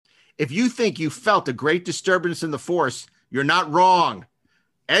If you think you felt a great disturbance in the Force, you're not wrong.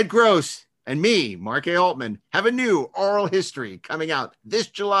 Ed Gross and me, Mark A. Altman, have a new oral history coming out this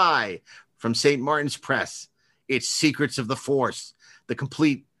July from St. Martin's Press. It's Secrets of the Force, the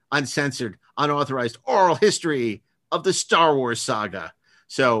complete, uncensored, unauthorized oral history of the Star Wars saga.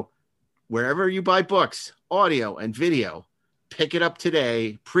 So wherever you buy books, audio, and video, pick it up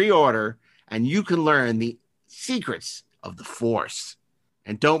today, pre-order, and you can learn the secrets of the Force.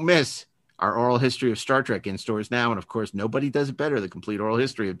 And don't miss our oral history of Star Trek in stores now. And of course, nobody does it better. The complete oral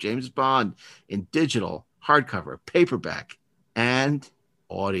history of James Bond in digital, hardcover, paperback, and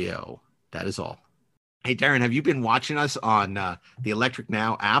audio. That is all. Hey, Darren, have you been watching us on the Electric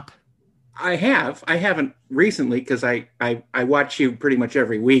Now app? I have. I haven't recently because I watch you pretty much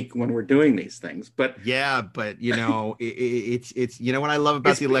every week when we're doing these things. But yeah, but you know, it's you know what I love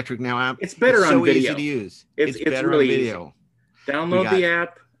about the Electric Now app? It's better on video. Easy to use. It's better really on video. Easy. Download the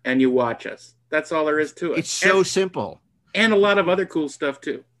app and you watch us. That's all there is to it. It's so simple. And a lot of other cool stuff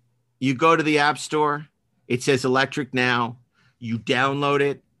too. You go to the App Store. It says Electric Now. You download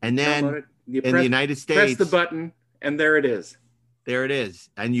it, and then in the United States, press the button, and there it is. There it is.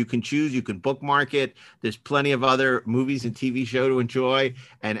 And you can choose, you can bookmark it. There's plenty of other movies and TV show to enjoy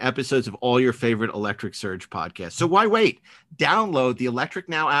and episodes of all your favorite Electric Surge podcasts. So why wait? Download the Electric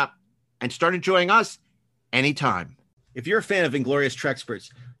Now app and start enjoying us anytime. If you're a fan of Inglorious Trexperts,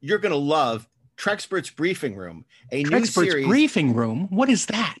 you're going to love Trexperts Briefing Room, a new series. Briefing Room? What is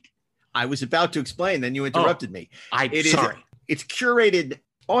that? I was about to explain, then you interrupted me. Sorry. It's curated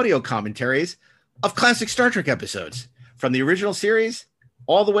audio commentaries of classic Star Trek episodes. From the original series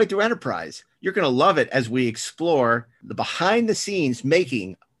all the way through Enterprise. You're going to love it as we explore the behind-the-scenes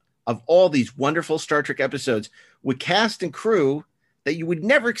making of all these wonderful Star Trek episodes with cast and crew that you would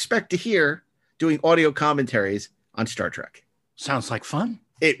never expect to hear doing audio commentaries on Star Trek. Sounds like fun.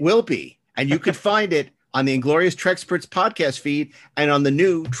 It will be. And you can find it on the Inglorious Trexperts podcast feed and on the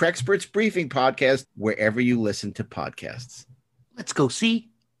new Trexperts Briefing podcast, wherever you listen to podcasts. Let's go see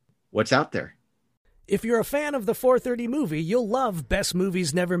what's out there. If you're a fan of the 4:30 movie, you'll love Best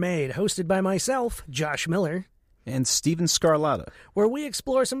Movies Never Made, hosted by myself, Josh Miller. And Steven Scarlatta. Where we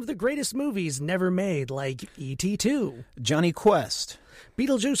explore some of the greatest movies never made, like E.T. 2, Johnny Quest,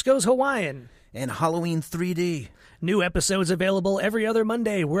 Beetlejuice Goes Hawaiian, and Halloween 3D. New episodes available every other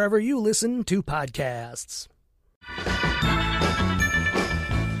Monday, wherever you listen to podcasts.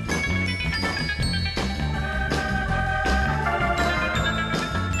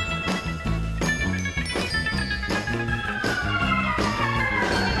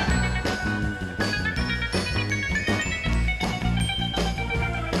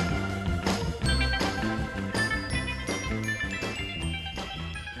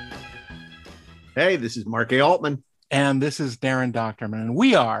 Hey, this is Mark A. Altman. And this is Darren Doctorman. And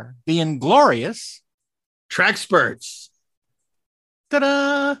we are the Inglorious Trexperts.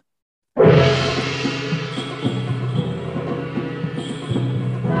 Ta-da!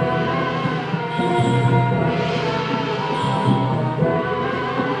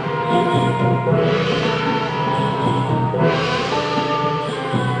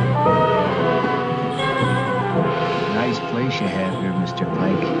 Nice place you have here, Mr.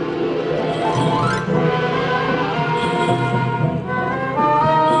 Pike.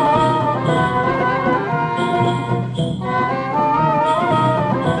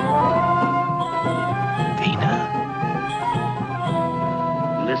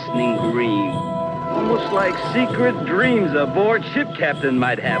 Listening green, almost like secret dreams a bored ship captain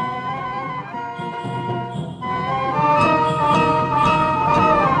might have.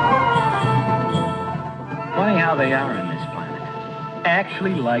 Funny how they are on this planet.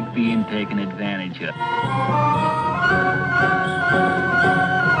 Actually like being taken advantage of.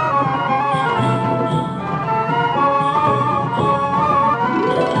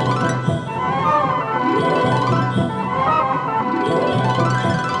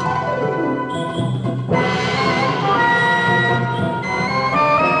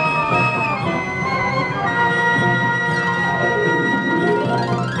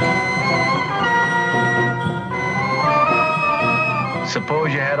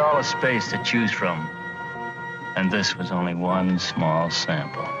 Suppose you had all the space to choose from, and this was only one small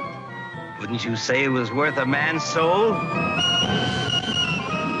sample. Wouldn't you say it was worth a man's soul?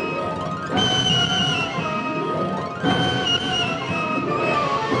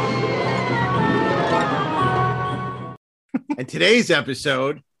 And today's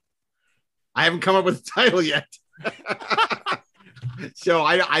episode, I haven't come up with a title yet. So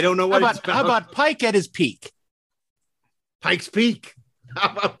I don't know what it's about. How about Pike at his peak? Pike's Peak. How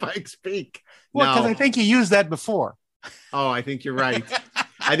about Pike's Peak? Well, because No. I think you used that before. Oh, I think you're right.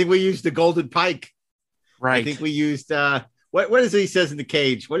 I think we used the golden pike. Right. I think we used what is it he says in the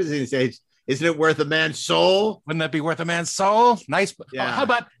cage? What is it he says? Isn't it worth a man's soul? Wouldn't that be worth a man's soul? Nice. Yeah. How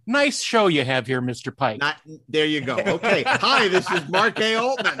about nice show you have here, Mr. Pike? There you go. Okay. Hi, this is Mark A.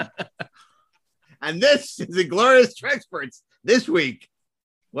 Altman. And this is Inglorious Treksperts this week.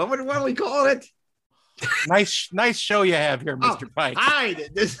 What do we call it? Nice show you have here, Mr. Pike. Hi,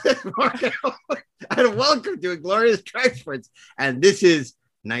 this is Mark A. Altman. And welcome to Inglorious Treksperts. And this is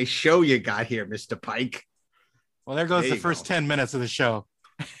nice show you got here, Mr. Pike. Well, there goes the first 10 minutes of the show.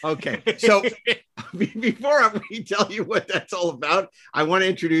 Okay, so before we tell you what that's all about, I want to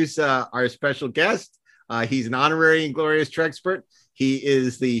introduce our special guest. He's an honorary Inglorious Trekspert. He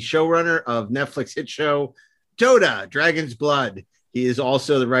is the showrunner of Netflix hit show Dota, Dragon's Blood. He is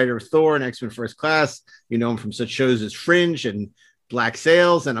also the writer of Thor and X-Men First Class. You know him from such shows as Fringe and Black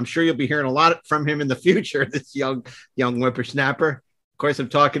Sails, and I'm sure you'll be hearing a lot from him in the future, this young whippersnapper. Of course, I'm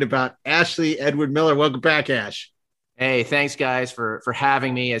talking about Ashley Edward Miller. Welcome back, Ash. Hey, thanks, guys, for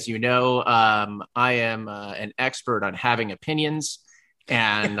having me. As you know, I am an expert on having opinions,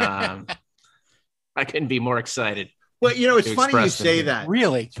 and I couldn't be more excited. Well, you know, it's funny you say that.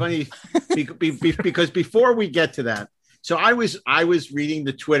 Really? It's funny because before we get to that, so I was reading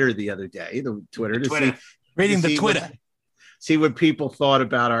the Twitter the other day, see what people thought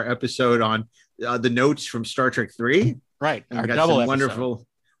about our episode on the notes from Star Trek 3. Right. And our got double some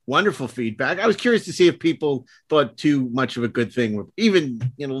wonderful feedback. I was curious to see if people thought too much of a good thing,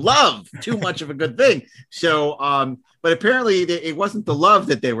 even love too much of a good thing. So, but apparently it wasn't the love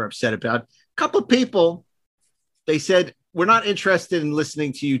that they were upset about. A couple of people, they said, we're not interested in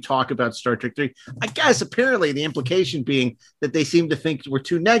listening to you talk about Star Trek 3. I guess apparently the implication being that they seem to think we're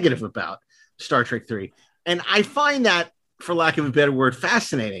too negative about Star Trek 3. And I find that, for lack of a better word,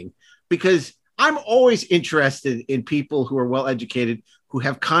 fascinating, because I'm always interested in people who are well educated, who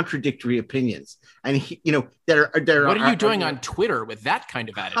have contradictory opinions, and that are. What are you doing on Twitter with that kind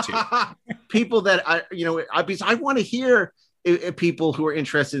of attitude? People that because I want to hear people who are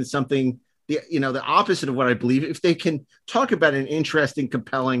interested in something, the opposite of what I believe, if they can talk about it in an interesting,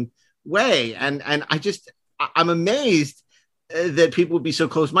 compelling way, and I'm amazed that people would be so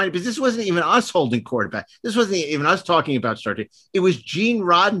close-minded, because this wasn't even us holding court about. This wasn't even us talking about Star Trek. It was Gene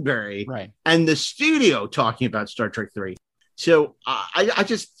Roddenberry and the studio talking about Star Trek 3. So I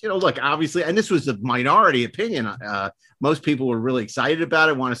just, look, obviously, and this was a minority opinion. Most people were really excited about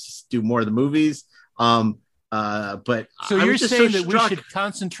it, want us to do more of the movies. But so you're saying that we should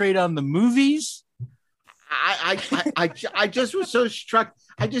concentrate on the movies? I just was so struck.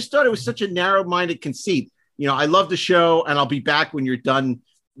 I just thought it was such a narrow-minded conceit. I love the show, and I'll be back when you're done.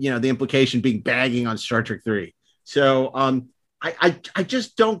 The implication being bagging on Star Trek 3. So I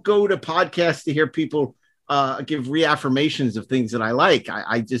just don't go to podcasts to hear people give reaffirmations of things that I like.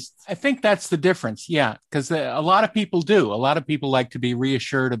 I think that's the difference. Yeah. Because a lot of people do. A lot of people like to be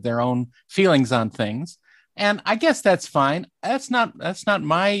reassured of their own feelings on things. And I guess that's fine. That's not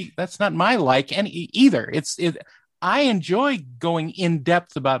my like either. I enjoy going in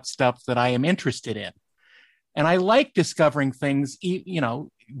depth about stuff that I am interested in. And I like discovering things,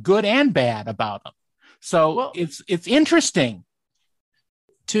 good and bad about them. So it's interesting.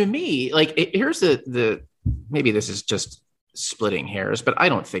 To me, here's the maybe this is just splitting hairs, but I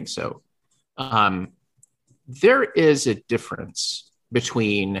don't think so. There is a difference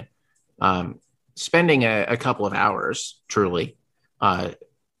between spending a couple of hours, truly,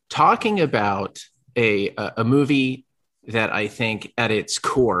 talking about a movie that I think at its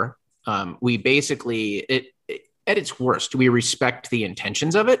core, we basically, at its worst, we respect the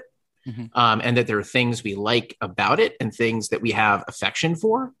intentions of it, and that there are things we like about it and things that we have affection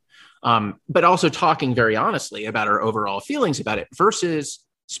for. But also talking very honestly about our overall feelings about it versus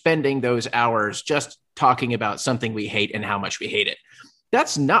spending those hours just talking about something we hate and how much we hate it.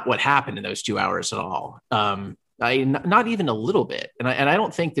 That's not what happened in those 2 hours at all. Not even a little bit. And I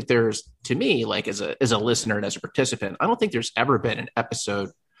don't think that there's, to me, as a listener and as a participant, I don't think there's ever been an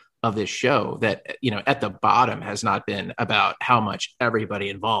episode of this show that, at the bottom has not been about how much everybody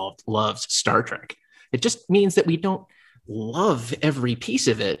involved loves Star Trek. It just means that we don't love every piece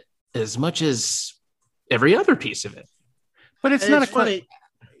of it as much as every other piece of it. But it's not funny.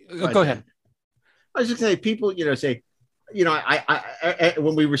 Go ahead. I was just going to say, people, say, I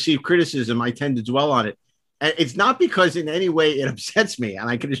when we receive criticism, I tend to dwell on it. And it's not because in any way it upsets me, and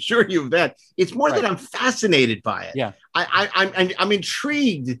I can assure you of that. It's more that I'm fascinated by it. Yeah, I'm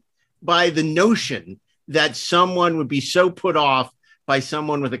intrigued by the notion that someone would be so put off by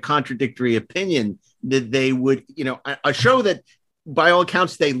someone with a contradictory opinion that they would, a show that by all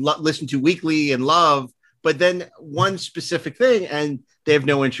accounts they listen to weekly and love, but then one specific thing, and they have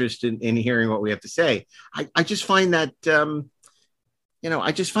no interest in hearing what we have to say. I just find that,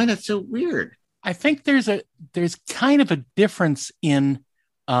 I just find that so weird. I think there's kind of a difference in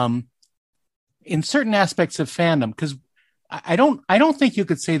certain aspects of fandom, because I don't think you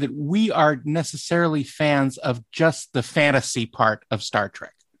could say that we are necessarily fans of just the fantasy part of Star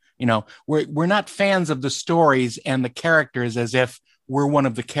Trek. We're not fans of the stories and the characters as if we're one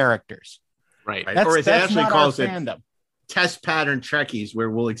of the characters. Right. Or as Ashley calls it, fandom. Test pattern Trekkies, where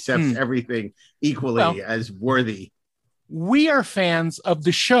we'll accept everything equally as worthy. We are fans of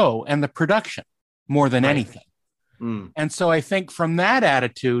the show and the production more than anything. And so I think from that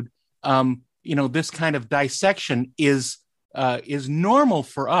attitude, this kind of dissection is normal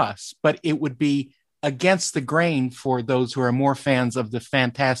for us, but it would be against the grain for those who are more fans of the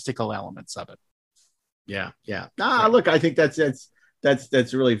fantastical elements of it. Yeah. Look, I think that's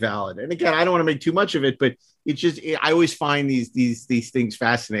really valid. And again, I don't want to make too much of it, but I always find these things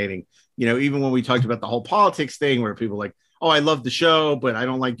fascinating. Even when we talked about the whole politics thing, where people are like, oh, I love the show, but I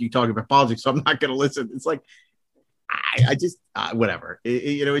don't like you talking about politics, so I'm not going to listen. It's like, I just whatever.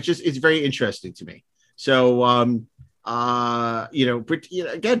 It's very interesting to me. So,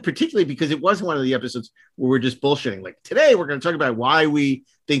 again, particularly because it wasn't one of the episodes where we're just bullshitting. Like today, we're going to talk about why we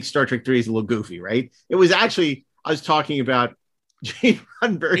think Star Trek 3 is a little goofy, right? It was actually, I was talking about Gene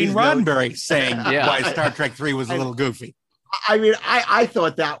Roddenberry saying why Star Trek 3 was a little goofy. I mean, I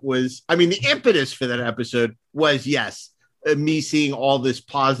thought that was, the impetus for that episode was, yes, me seeing all this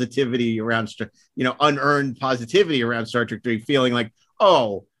positivity around, unearned positivity around Star Trek 3, feeling like,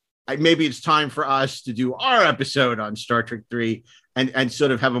 maybe it's time for us to do our episode on Star Trek 3 and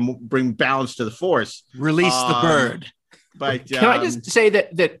sort of bring balance to the Force. Release the bird. But can I just say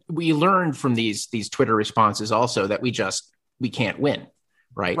that we learned from these Twitter responses also that we can't win,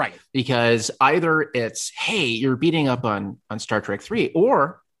 right? Right. Because either it's, hey, you're beating up on Star Trek 3,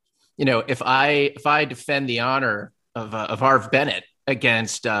 or, if I defend the honor of Harv Bennett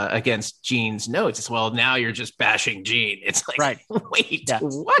against Gene's notes, it's, well, now you're just bashing Gene. It's like, right. Wait,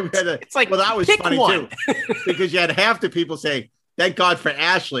 what? It's like, well, that was funny too, because you had half the people say, thank God for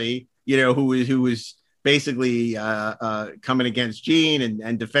Ashley, who was basically coming against Gene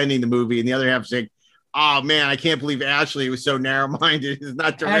and defending the movie, and the other half saying, oh man, I can't believe Ashley was so narrow-minded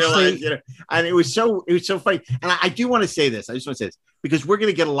not to realize, and it was so funny. And I do want to say this. I just want to say this because we're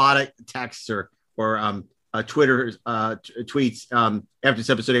going to get a lot of texts or Twitter tweets after this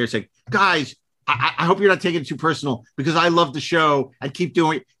episode here saying, guys, I hope you're not taking it too personal because I love the show and keep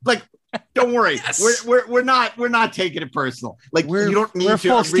doing it. Like, don't worry, yes. we're not taking it personal. Like, you don't need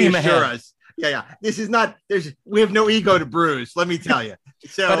to reassure us. Yeah. This is not. We have no ego to bruise. Let me tell you.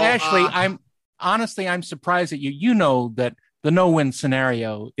 So, but Ashley, I'm surprised at you. You know that the no-win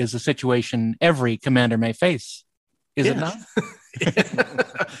scenario is a situation every commander may face. Is it not?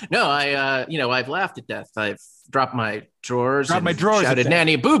 No, I've laughed at death. I've dropped my drawers, shouted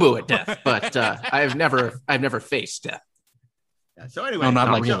 "Nanny Boo Boo" at death, but I've never faced death. Yeah, so anyway, no,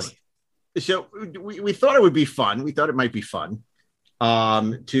 not like really. So we thought it would be fun. We thought it might be fun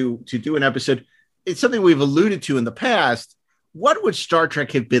to do an episode. It's something we've alluded to in the past. What would Star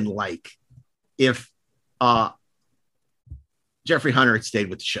Trek have been like if Jeffrey Hunter had stayed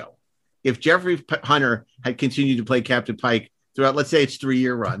with the show? If Jeffrey Hunter had continued to play Captain Pike throughout, let's say it's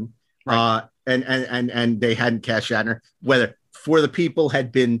 3-year run, right. And they hadn't cast Shatner, whether For the People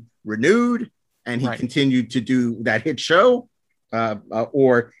had been renewed and he continued to do that hit show,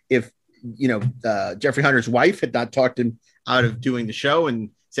 or if Jeffrey Hunter's wife had not talked him out of doing the show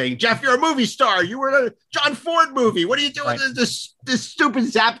and saying, Jeff, you're a movie star. You were in a John Ford movie. What are you doing? This stupid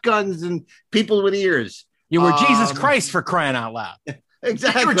zap guns and people with ears. You were Jesus Christ, for crying out loud.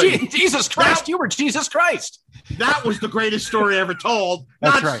 Exactly. Jesus Christ. You were Jesus Christ. That was the greatest story ever told.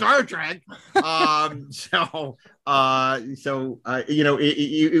 Not Star Trek. We want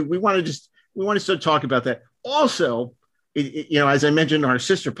to sort of talk about that. Also, as I mentioned in our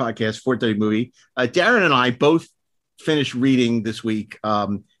sister podcast, 430 Movie, Darren and I both finished reading this week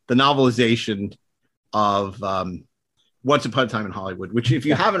the novelization of Once Upon a Time in Hollywood, which, if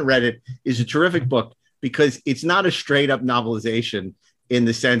you haven't read it, is a terrific book because it's not a straight up novelization in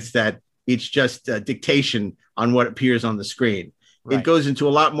the sense that it's just dictation on what appears on the screen. Right. It goes into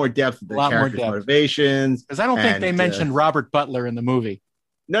a lot more depth of the characters' motivations. Because I don't think they mentioned Robert Butler in the movie.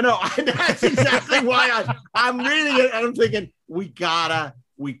 No, that's exactly why I'm reading it. And I'm thinking, we gotta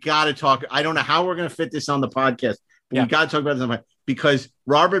talk. I don't know how we're going to fit this on the podcast, but we got to talk about this because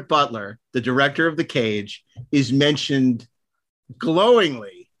Robert Butler, the director of The Cage, is mentioned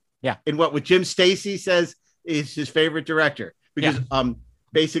glowingly in what Jim Stacy says is his favorite director. Because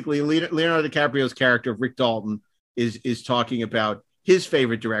basically Leonardo DiCaprio's character of Rick Dalton is talking about his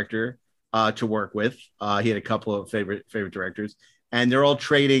favorite director to work with. He had a couple of favorite directors, and they're all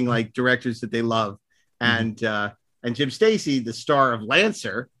trading like directors that they love. And Jim Stacy, the star of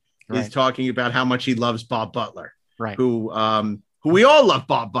Lancer, is talking about how much he loves Bob Butler, who we all love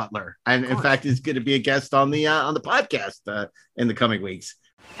Bob Butler, and in fact is going to be a guest on the podcast in the coming weeks.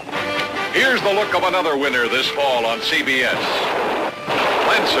 Here's the look of another winner this fall on CBS.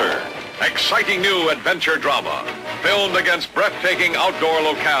 Lancer, exciting new adventure drama, filmed against breathtaking outdoor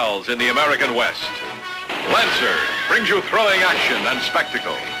locales in the American West. Lancer brings you thrilling action and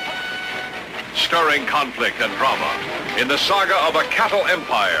spectacle, stirring conflict and drama in the saga of a cattle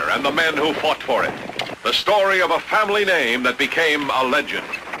empire and the men who fought for it. The story of a family name that became a legend.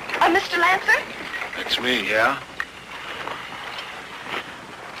 Mr. Lancer? It's me, yeah?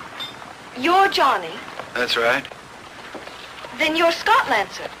 You're Johnny. That's right. Then you're Scott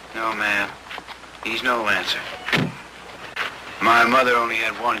Lancer. No, ma'am. He's no Lancer. My mother only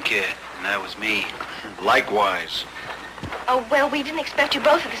had one kid, and that was me. Likewise. Oh, well, we didn't expect you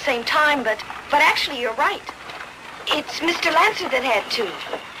both at the same time, but actually you're right. It's Mr. Lancer that had two.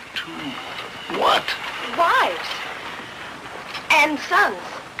 Two? What? Wives. And sons.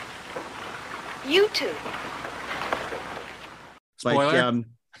 You two. Spoiler.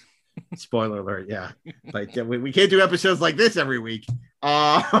 Spoiler alert, yeah. But we can't do episodes like this every week.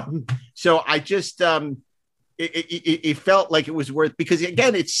 So I just it felt like it was worth, because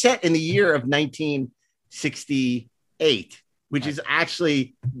again, it's set in the year of 1968, which is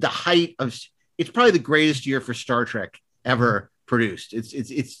actually the height of. It's probably the greatest year for Star Trek ever produced.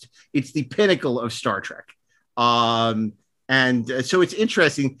 It's the pinnacle of Star Trek, and so it's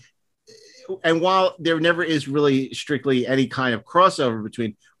interesting. And while there never is really strictly any kind of crossover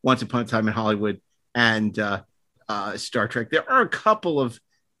between Once Upon a Time in Hollywood and Star Trek, there are a couple of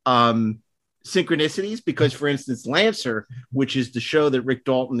synchronicities, because, for instance, Lancer, which is the show that Rick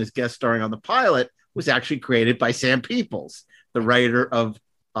Dalton is guest starring on the pilot, was actually created by Sam Peoples, the writer of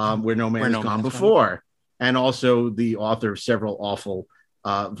Where No Man Has Gone Before, and also the author of several awful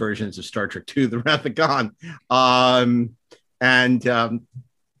versions of Star Trek II, The Wrath of Khan. And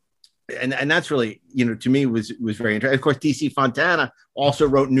that's really, to me was very interesting. Of course, DC Fontana also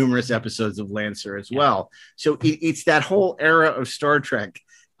wrote numerous episodes of Lancer as well. So it's that whole era of Star Trek.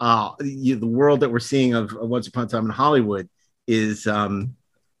 The world that we're seeing of Once Upon a Time in Hollywood is,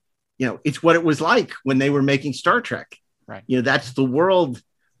 it's what it was like when they were making Star Trek. Right. That's the world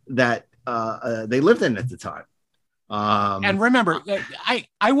that they lived in at the time. And remember,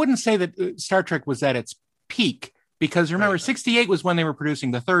 I wouldn't say that Star Trek was at its peak, because remember, 68 was when they were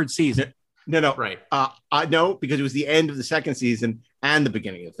producing the third season. No. Right. No, because it was the end of the second season and the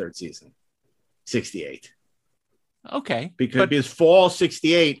beginning of the third season. 68. Okay. Because fall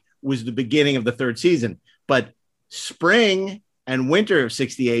 68 was the beginning of the third season, but spring and winter of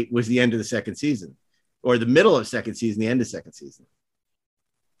 68 was the end of the second season, or the middle of second season, the end of second season.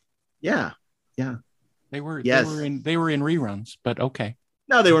 Yeah. They were in reruns, but okay.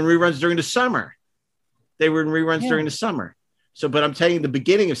 No, they were in reruns during the summer. During the summer. So, but I'm telling you, the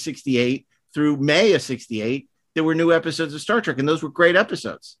beginning of 68 through May of 68, there were new episodes of Star Trek, and those were great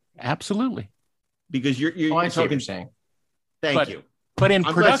episodes. Absolutely. Because you're I see what talking. you're saying. Thank you. But in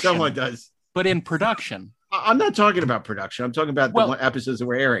I'm production, glad someone does. But in production, I'm not talking about production. I'm talking about the episodes that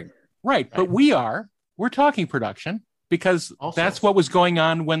we're airing. Right. But we're talking production, because that's what was going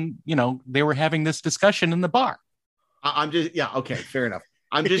on when, they were having this discussion in the bar. Okay, fair enough.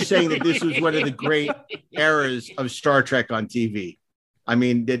 I'm just saying that this was one of the great eras of Star Trek on TV. I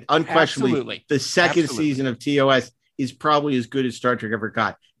mean, that unquestionably, Absolutely. the second season of TOS is probably as good as Star Trek ever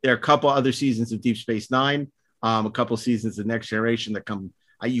got. There are a couple other seasons of Deep Space Nine, a couple seasons of Next Generation that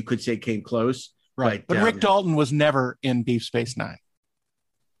you could say came close. Right. But Rick Dalton was never in Deep Space Nine.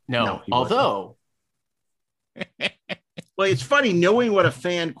 No, although. Well, it's funny, knowing what a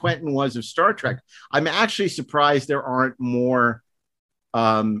fan Quentin was of Star Trek, I'm actually surprised there aren't more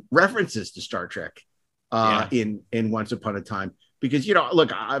references to Star Trek in Once Upon a Time, because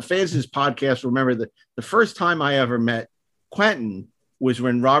look, fans of this podcast remember that the first time I ever met Quentin was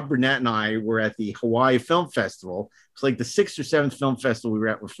when Rob Burnett and I were at the Hawaii Film Festival. It's like the 6th or 7th film festival we were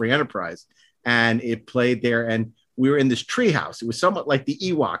at with Free Enterprise, and it played there, and we were in this treehouse. It was somewhat like the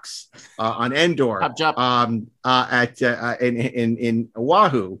Ewoks on Endor in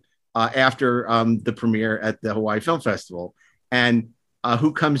Oahu after the premiere at the Hawaii Film Festival, and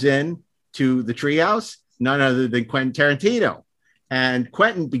who comes in to the treehouse? None other than Quentin Tarantino. And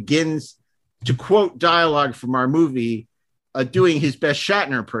Quentin begins to quote dialogue from our movie, doing his best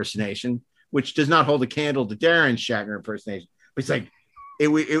Shatner impersonation, which does not hold a candle to Darren's Shatner impersonation. But it's like,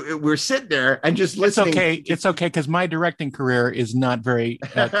 we're sitting there and just listening. It's okay because my directing career is not very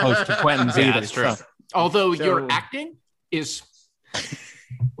close to Quentin's Yeah, either. that's true. So. Although your acting is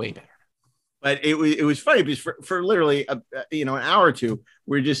way better. But it was funny because for literally an hour or two,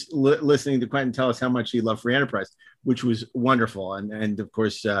 we're just listening to Quentin tell us how much he loved Free Enterprise, which was wonderful. And of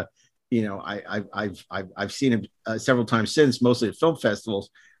course, I've seen him several times since, mostly at film festivals,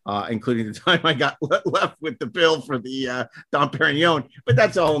 including the time I got left with the bill for the Dom Perignon. But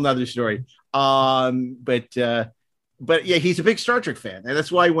that's a whole nother story. But yeah, he's a big Star Trek fan, and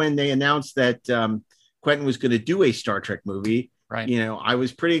that's why when they announced that Quentin was going to do a Star Trek movie. Right. I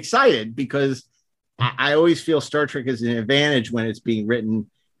was pretty excited because I always feel Star Trek is an advantage when it's being written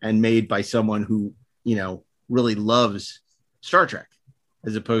and made by someone who, really loves Star Trek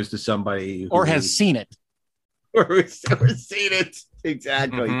as opposed to somebody or has seen it. Or seen it.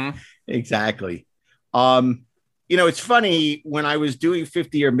 Exactly. Mm-hmm. Exactly. It's funny when I was doing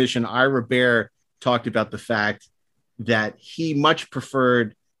 50-Year Mission, Ira Bear talked about the fact that he much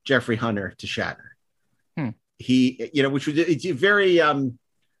preferred Jeffrey Hunter to Shatner. He, which was, it's very, you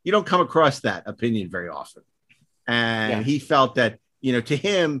don't come across that opinion very often. And he felt that, to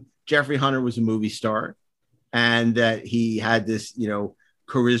him, Jeffrey Hunter was a movie star and that he had this,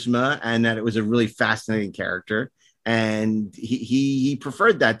 charisma and that it was a really fascinating character. And he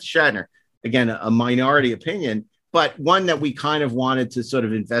preferred that to Shatner. Again, a minority opinion, but one that we kind of wanted to sort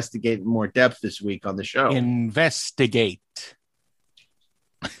of investigate in more depth this week on the show. Investigate.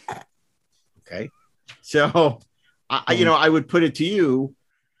 Okay. So, I would put it to you,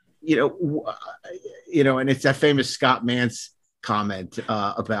 and it's that famous Scott Mantz comment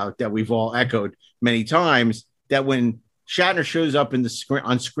about that we've all echoed many times, that when Shatner shows up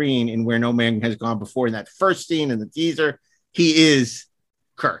on screen in Where No Man Has Gone Before, in that first scene in the teaser, he is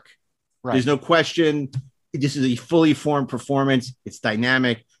Kirk. Right. There's no question. This is a fully formed performance. It's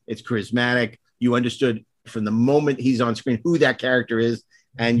dynamic. It's charismatic. You understood from the moment he's on screen who that character is,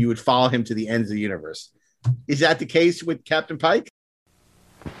 and you would follow him to the ends of the universe. Is that the case with Captain Pike?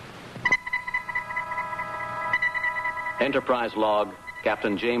 Enterprise log,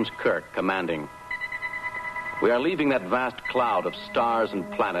 Captain James Kirk commanding. We are leaving that vast cloud of stars and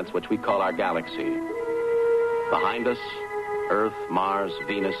planets which we call our galaxy. Behind us, Earth, Mars,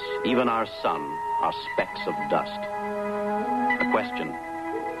 Venus, even our sun are specks of dust. A question.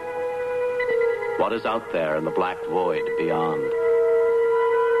 What is out there in the black void beyond?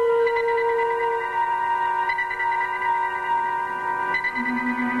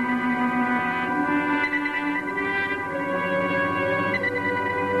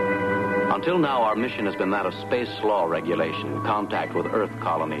 Until now, our mission has been that of space law regulation, contact with Earth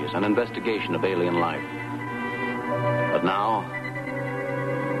colonies, and investigation of alien life. But now,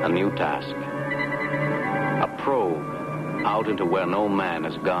 a new task. A probe out into where no man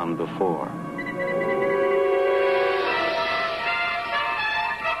has gone before.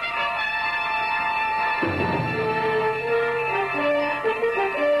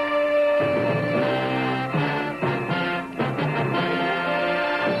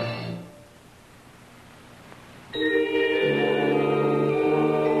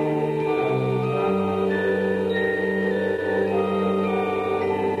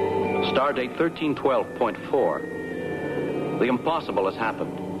 Stardate 1312.4. The impossible has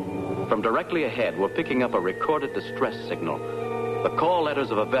happened. From directly ahead, we're picking up a recorded distress signal. The call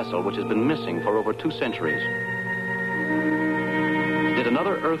letters of a vessel which has been missing for over 2 centuries. Did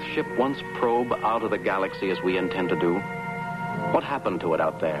another Earth ship once probe out of the galaxy as we intend to do? What happened to it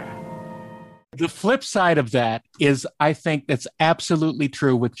out there? The flip side of that is, I think that's absolutely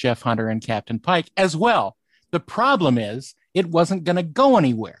true with Jeff Hunter and Captain Pike as well. The problem is, it wasn't going to go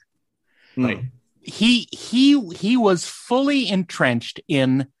anywhere. Right. He was fully entrenched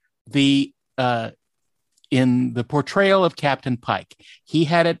in the portrayal of Captain Pike. He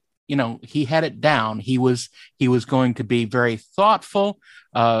had it, he had it down. He was going to be very thoughtful,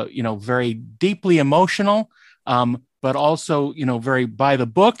 very deeply emotional, but also, very by the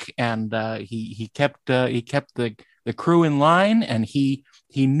book. And he kept the crew in line, and he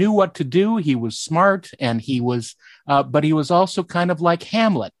knew what to do. He was smart, and but he was also kind of like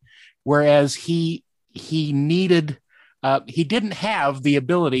Hamlet. Whereas he didn't have the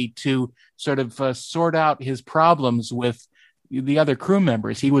ability to sort of sort out his problems with the other crew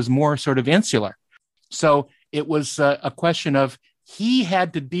members. He was more sort of insular. So it was a question of he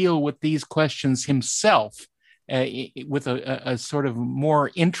had to deal with these questions himself with a sort of more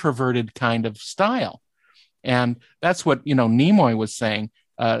introverted kind of style. And that's what, Nimoy was saying.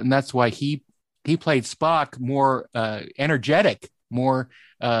 And that's why he played Spock more energetic, more,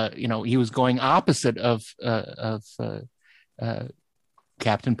 he was going opposite of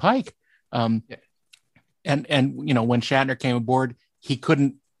Captain Pike. And when Shatner came aboard, he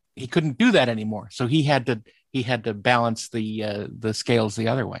couldn't do that anymore. So he had to balance the scales the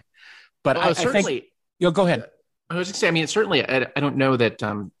other way. But I think, go ahead. I was just saying, I mean, certainly, I don't know that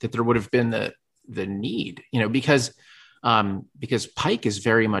that there would have been the need, because Pike is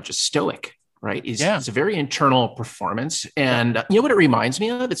very much a stoic, right? It's a very internal performance. And you know what it reminds me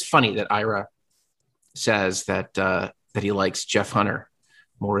of? It's funny that Ira says that he likes Jeff Hunter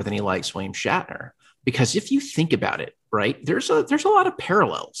more than he likes William Shatner, because if you think about it, right, there's a lot of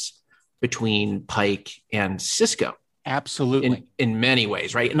parallels between Pike and Sisko. Absolutely. In many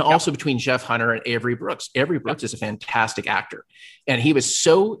ways, right? And also between Jeff Hunter and Avery Brooks. Avery Brooks is a fantastic actor. And he was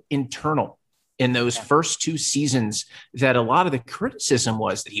so internal in those first 2 seasons that a lot of the criticism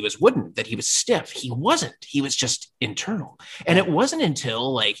was that he was wooden, that he was stiff. He wasn't. He was just internal. And it wasn't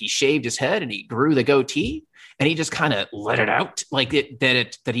until like he shaved his head and he grew the goatee and he just kind of let it out, like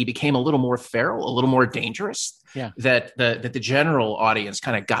that he became a little more feral, a little more dangerous. Yeah. That the general audience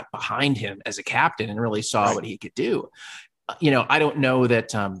kind of got behind him as a captain and really saw what he could do. I don't know that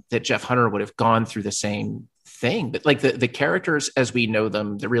that Jeff Hunter would have gone through the same thing, but like the characters as we know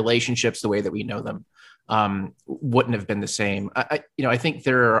them, the relationships, the way that we know them, wouldn't have been the same. I think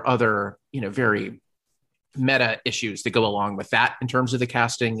there are other, very meta issues that go along with that in terms of the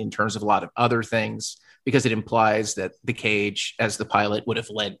casting, in terms of a lot of other things, because it implies that the Cage as the pilot would have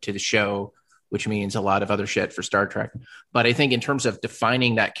led to the show, which means a lot of other shit for Star Trek. But I think in terms of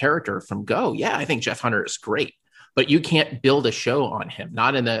defining that character from go, I think Jeff Hunter is great, but you can't build a show on him.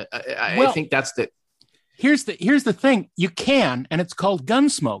 Not in the, I think that's the, Here's the thing. You can, and it's called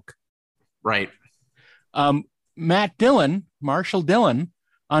Gunsmoke. Right. Marshall Dillon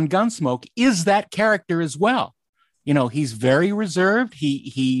on Gunsmoke is that character as well. He's very reserved.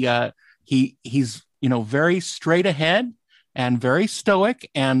 He's very straight ahead and very stoic,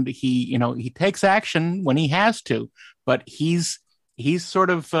 and he takes action when he has to, but he's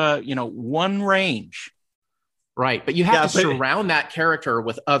sort of one range. Right. But you have to surround that character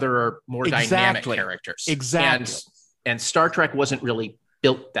with other more dynamic characters. Exactly. And Star Trek wasn't really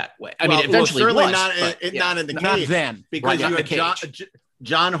built that way. I mean, eventually certainly was, not in the not Cage, then, because you had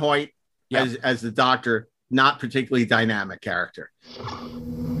John Hoyt as the Doctor, not particularly dynamic character.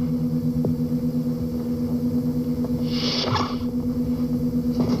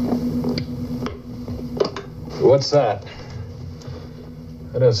 What's that?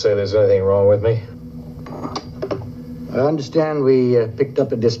 I don't say there's anything wrong with me. I understand we picked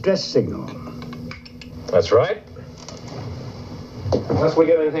up a distress signal. That's right. Unless we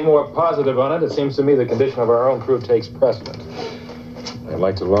get anything more positive on it, it seems to me the condition of our own crew takes precedent. I'd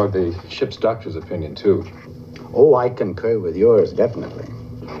like to log the ship's doctor's opinion, too. Oh, I concur with yours, definitely.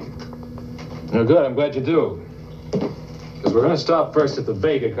 Oh, good. I'm glad you do. Because we're going to stop first at the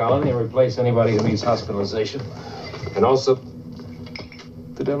Vega colony and replace anybody who needs hospitalization. And also,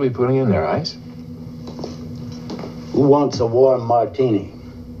 the devil are you putting in there, Ice? Who wants a warm martini?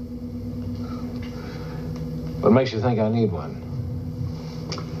 What makes you think I need one?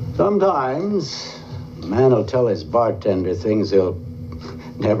 Sometimes a man will tell his bartender things he'll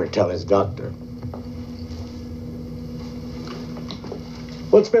never tell his doctor.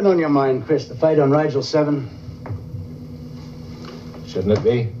 What's been on your mind, Chris? The fight on Rigel 7? Shouldn't it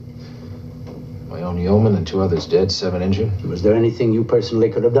be? My own yeoman and 2 others dead, 7 injured. Was there anything you personally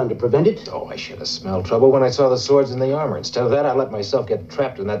could have done to prevent it? Oh, I should have smelled trouble when I saw the swords and the armor. Instead of that, I let myself get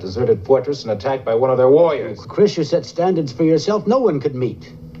trapped in that deserted fortress and attacked by one of their warriors. Oh, Chris, you set standards for yourself no one could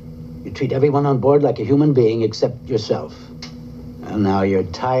meet. You treat everyone on board like a human being except yourself. And now you're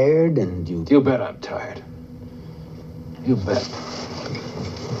tired and you... You bet I'm tired. You bet.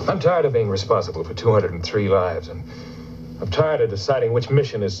 I'm tired of being responsible for 203 lives, and I'm tired of deciding which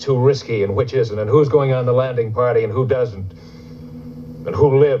mission is too risky and which isn't, and who's going on the landing party and who doesn't, and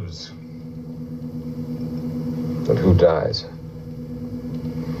who lives, and who dies.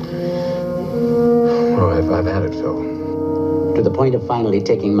 Oh, I've had it, Phil. To the point of finally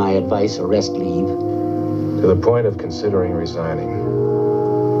taking my advice, arrest leave. To the point of considering resigning.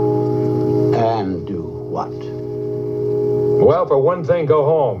 And do what? Well, for one thing, go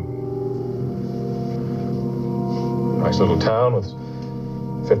home. Nice little town with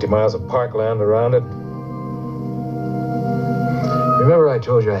 50 miles of parkland around it. Remember I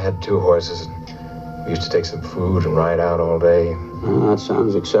told you I had 2 horses and we used to take some food and ride out all day? Oh, that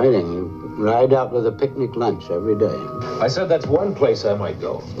sounds exciting. You ride out with a picnic lunch every day. I said that's one place I might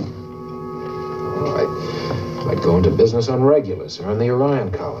go. Oh, I might go into business on Regulus or in the Orion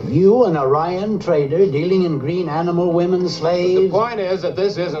colony. You, an Orion trader, dealing in green animal women slaves? But the point is that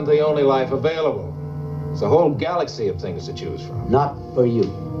this isn't the only life available. It's a whole galaxy of things to choose from. Not for you.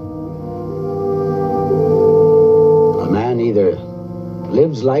 A man either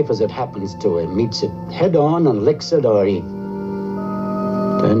lives life as it happens to him, meets it head on and licks it, or he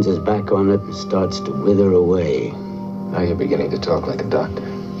turns his back on it and starts to wither away. Now you're beginning to talk like a doctor.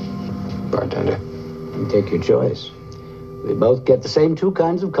 Bartender. You take your choice. We both get the same two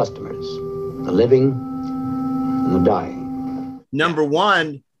kinds of customers, the living and the dying. Number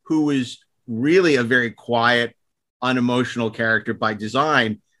one, who is really a very quiet, unemotional character by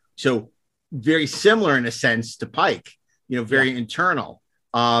design. So very similar in a sense to Pike, very internal.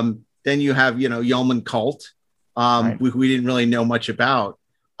 Then you have, Yeoman Colt, right. we didn't really know much about.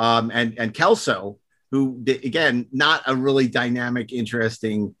 And Kelso, who, again, not a really dynamic,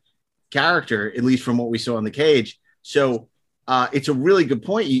 interesting character, at least from what we saw in The Cage. So it's a really good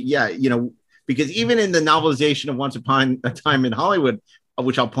point. Because even in the novelization of Once Upon a Time in Hollywood,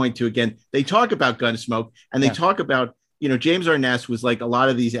 which I'll point to again, they talk about Gunsmoke, and they talk about, James Arness was like a lot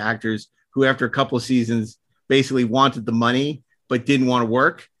of these actors who, after a couple of seasons, basically wanted the money but didn't want to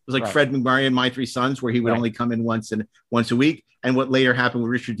work. It was like Fred McMurray in My Three Sons, where he would only come in once a week. And what later happened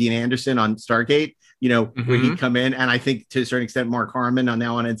with Richard Dean Anderson on Stargate, where he'd come in, and I think to a certain extent Mark Harmon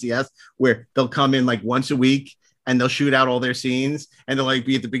now on NCS, where they'll come in like once a week and they'll shoot out all their scenes, and they'll like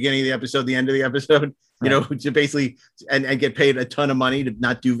be at the beginning of the episode, the end of the episode, to basically and get paid a ton of money to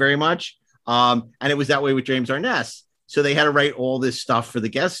not do very much. And it was that way with James Arness. So they had to write all this stuff for the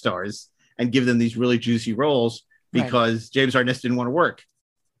guest stars and give them these really juicy roles because James Arness didn't want to work.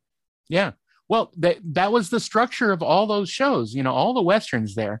 Yeah. Well, that was the structure of all those shows. All the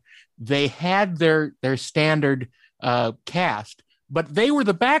Westerns there, they had their standard cast, but they were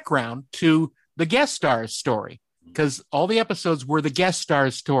the background to the guest stars' story, because all the episodes were the guest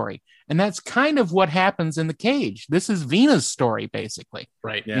stars' story. And that's kind of what happens in The Cage. This is Vena's story, basically.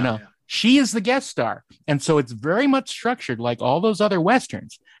 Right. Yeah. She is the guest star. And so it's very much structured like all those other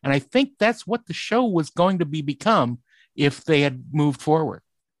Westerns. And I think that's what the show was going to become if they had moved forward.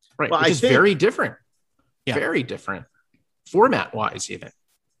 Right. Well, which is very different. Yeah. Very different. Format-wise, even.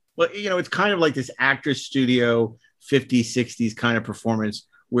 Well, it's kind of like this actor's studio 50s, 60s kind of performance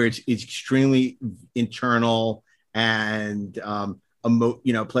where it's extremely internal and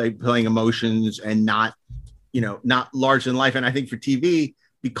playing emotions and not large in life. And I think for TV,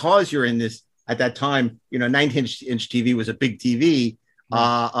 because you're in this at that time, 19-inch TV was a big TV.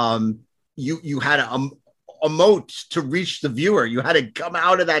 You had to emote to reach the viewer. You had to come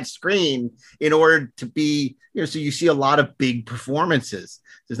out of that screen in order to be, so you see a lot of big performances.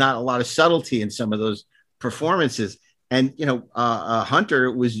 There's not a lot of subtlety in some of those performances. And,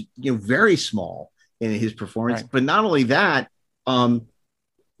 Hunter was, very small in his performance, but not only that,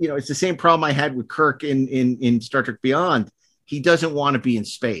 it's the same problem I had with Kirk in Star Trek Beyond. He doesn't want to be in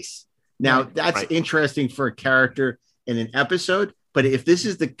space. Now that's interesting for a character in an episode, but if this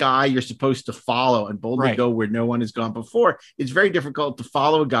is the guy you're supposed to follow and boldly go where no one has gone before, it's very difficult to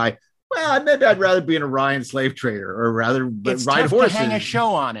follow a guy. Well, maybe I'd rather be an Orion slave trader or rather ride horses. To hang a show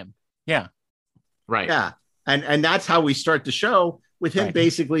on him. Yeah. Right. Yeah. And that's how we start the show, with him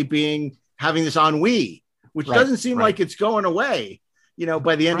basically having this ennui, which doesn't seem like it's going away,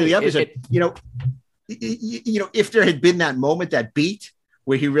 by the end of the episode. If there had been that moment, that beat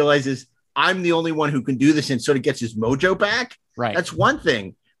where he realizes I'm the only one who can do this and sort of gets his mojo back. Right. That's one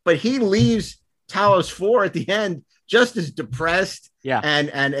thing. But he leaves Talos 4 at the end just as depressed and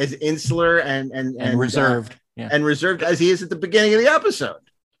as insular and reserved. And reserved as he is at the beginning of the episode.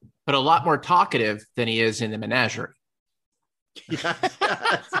 But a lot more talkative than he is in the menagerie. Yeah,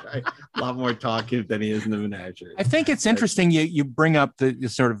 that's right. A lot more talkative than he is in the menagerie. I think it's interesting you bring up the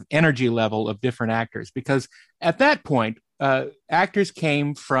sort of energy level of different actors, because at that point, actors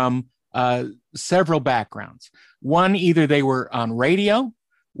came from several backgrounds. One, either they were on radio,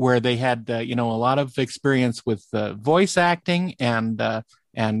 where they had a lot of experience with voice acting and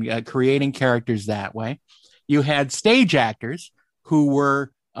creating characters that way. You had stage actors who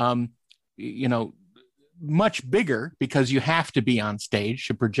were much bigger, because you have to be on stage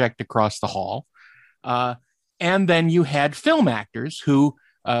to project across the hall. And then you had film actors who,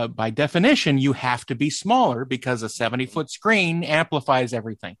 by definition, you have to be smaller because a 70-foot screen amplifies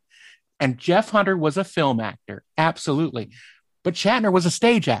everything. And Jeff Hunter was a film actor, absolutely. But Shatner was a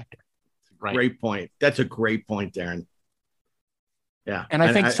stage actor. Right. Great point. That's a great point, Darren. Yeah. And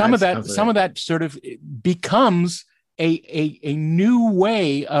I think some of that sort of becomes a new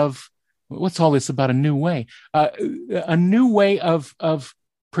way of, what's all this about a new way? A new way of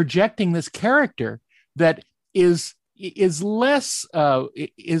projecting this character that is less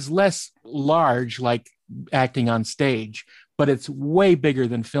large, like acting on stage, but it's way bigger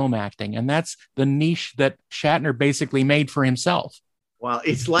than film acting. And that's the niche that Shatner basically made for himself. Well,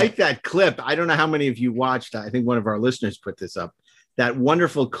 it's like that clip. I don't know how many of you watched. I think one of our listeners put this up. That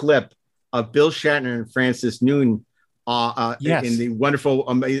wonderful clip of Bill Shatner and Francis Noon Yes. in the wonderful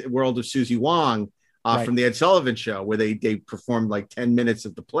world of Susie Wong Right. from the Ed Sullivan Show, where they performed like 10 minutes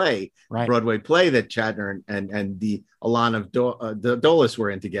of the play, Right. Broadway play that Shatner and the Alana Dulles were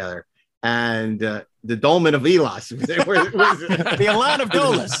in together. And the Dolmen of Elos. The Alana of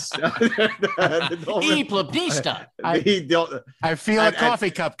Dulles. E plebista. I feel a coffee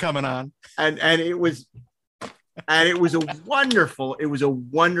cup coming on. And it was a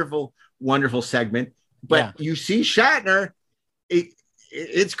wonderful segment. But you see Shatner,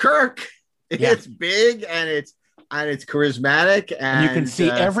 it's Kirk. It's big and it's charismatic, and you can see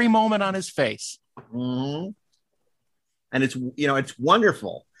every moment on his face. Mm-hmm. And it's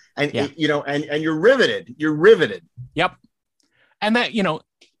wonderful, and and you're riveted. You're riveted. Yep. And that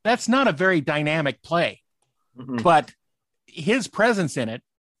that's not a very dynamic play, but his presence in it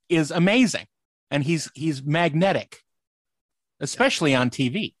is amazing, and he's magnetic, especially on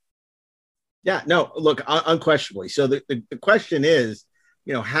TV. Yeah. No. Look, unquestionably. So the question is,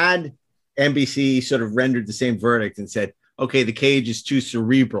 had NBC sort of rendered the same verdict and said, okay, the Cage is too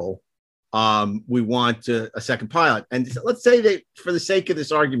cerebral. We want a second pilot. And let's say they, for the sake of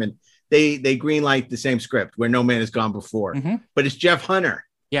this argument, they greenlight the same script Where No Man Has Gone Before, but it's Jeff Hunter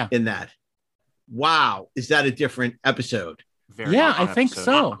in that. Wow. Is that a different episode? I think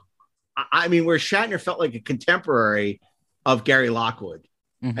so. I mean, where Shatner felt like a contemporary of Gary Lockwood,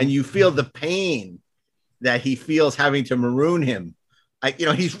 and you feel the pain that he feels having to maroon him.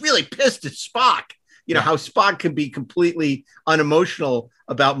 He's really pissed at Spock. How Spock can be completely unemotional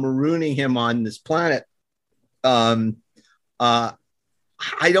about marooning him on this planet. I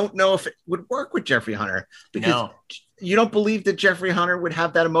don't know if it would work with Jeffrey Hunter, because you don't believe that Jeffrey Hunter would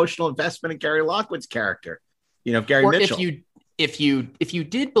have that emotional investment in Gary Lockwood's character. Gary Mitchell. If you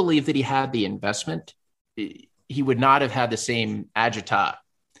did believe that he had the investment, he would not have had the same agita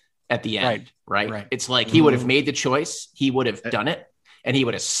at the end, right? It's like he would have made the choice, he would have done it, and he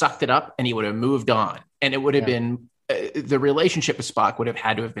would have sucked it up, and he would have moved on, and it would have been the relationship with Spock would have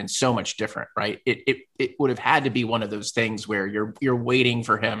had to have been so much different, right? It would have had to be one of those things where you're waiting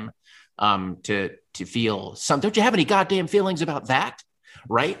for him to feel some. Don't you have any goddamn feelings about that?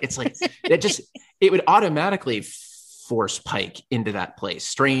 Right? It's like it would automatically force Pike into that place.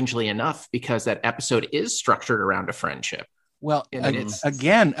 Strangely enough, because that episode is structured around a friendship. Well,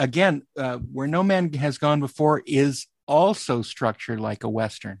 again, Where No Man Has Gone Before is also structured like a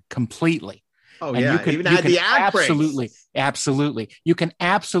Western completely. Oh, and you even had the act breaks. Absolutely. You can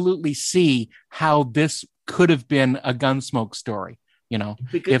absolutely see how this could have been a Gunsmoke story,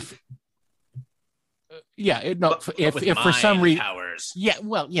 if for some reason,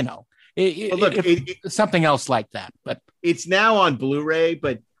 something else like that. But it's now on Blu-ray.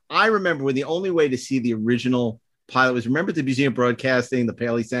 But I remember when the only way to see the original pilot was, remember the Museum of Broadcasting, the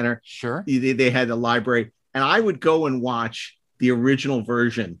Paley Center? Sure. They had a library, and I would go and watch the original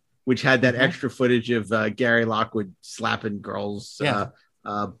version, which had that extra footage of Gary Lockwood slapping girls,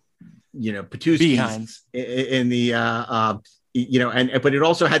 Patooskis in the, but it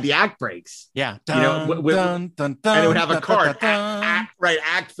also had the act breaks. Yeah. And it would have a card,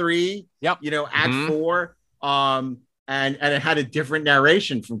 Act 3, Act 4. And it had a different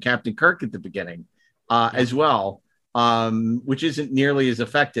narration from Captain Kirk at the beginning as well, which isn't nearly as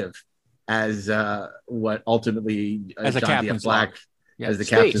effective as what ultimately as a Captain's Log. As the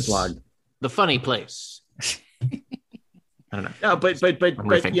Captain's Log, the funny place. I don't know. No, but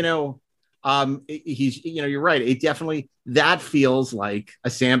he's you're right. It definitely that feels like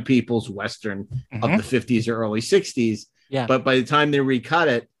a Sam Peoples Western of the 50s or early 60s. Yeah. But by the time they recut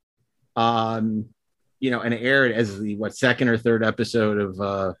it, and it aired as the second or third episode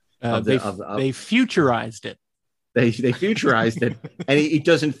they futurized it. They futurized it, and it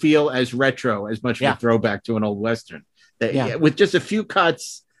doesn't feel as retro, as much of a throwback to an old Western. With just a few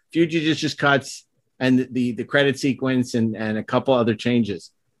cuts, few judicious cuts, and the credit sequence and a couple other changes.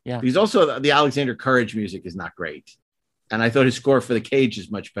 Yeah. Because also the Alexander Courage music is not great. And I thought his score for The Cage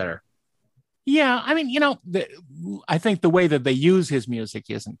is much better. Yeah. I mean, I think the way that they use his music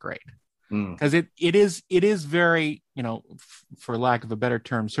isn't great. Because it is very, for lack of a better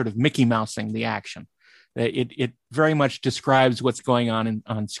term, sort of Mickey Mousing the action. It very much describes what's going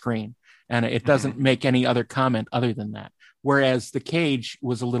on screen. And it doesn't make any other comment other than that. Whereas The Cage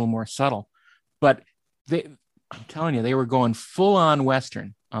was a little more subtle. But I'm telling you, they were going full on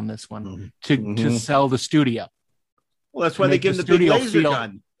Western on this one to sell the studio. Well, that's why they give the big laser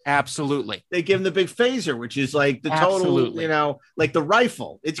gun. Absolutely. They give him the big phaser, which is like the total, Absolutely. you know, like the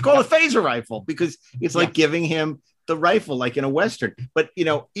rifle. It's called a phaser rifle because it's like giving him the rifle, like in a Western. But, you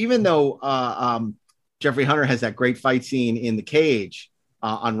know, even though Jeffrey Hunter has that great fight scene in the cage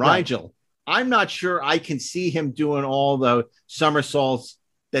on Rigel, I'm not sure I can see him doing all the somersaults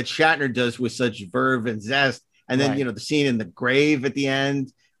that Shatner does with such verve and zest. And then, you know, the scene in the grave at the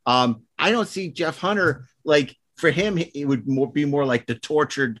end. I don't see Jeff Hunter, like, for him, it would be more like the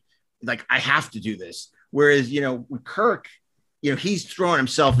tortured, like, I have to do this. Whereas, you know, with Kirk, you know, he's throwing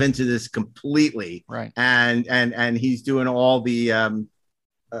himself into this completely. Right. And he's doing all the,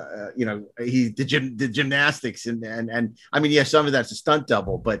 you know, the gymnastics and I mean, yeah, some of that's a stunt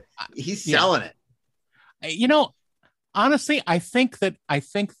double, but he's selling it. You know, honestly, I think that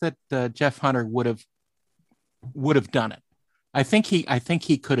Jeff Hunter would have done it. I think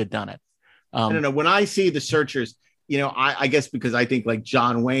he could have done it. I don't know. When I see The Searchers, you know, I guess because I think like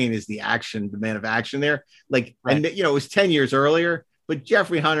John Wayne is the man of action there. Like, and you know, it was 10 years earlier, but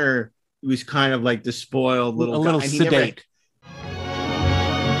Jeffrey Hunter was kind of like the spoiled little guy. Sedate.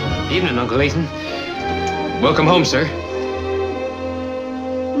 Evening, Uncle Ethan. Welcome home, sir.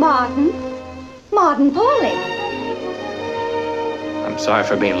 Martin Pauling. I'm sorry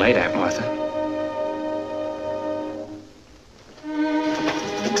for being late, Aunt Martha.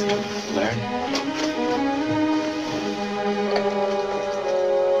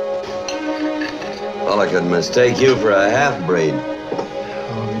 Well, I could mistake you for a half-breed.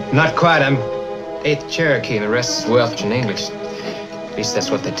 Not quite. I'm 8th Cherokee, and the rest is Welsh and English. At least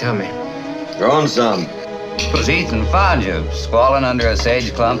that's what they tell me. Grown some. It was Ethan found you, squalling under a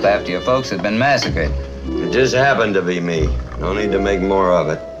sage clump after your folks had been massacred. It just happened to be me. No need to make more of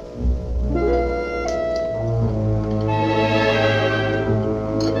it.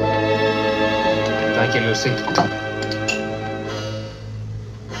 Thank you, Lucy.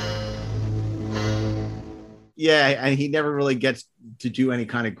 Yeah, and he never really gets to do any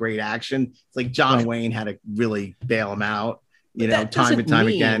kind of great action. It's like John Wayne had to really bail him out, you know, time and time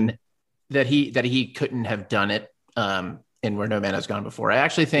again. That he couldn't have done it in Where No Man Has Gone Before. I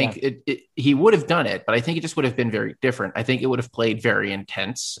actually think he would have done it, but I think it just would have been very different. I think it would have played very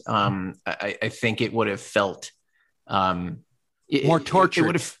intense. I think it would have felt more tortured. It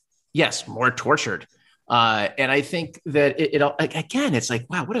would have, more tortured. And I think that again, it's like,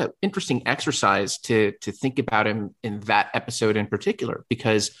 wow, what an interesting exercise to think about him in that episode in particular,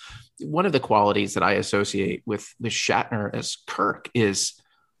 because one of the qualities that I associate with Shatner as Kirk is,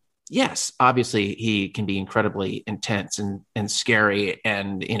 yes, obviously he can be incredibly intense and scary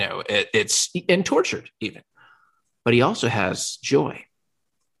and, you know, it's and tortured even, but he also has joy,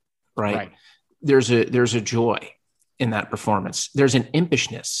 right? There's a joy in that performance. There's an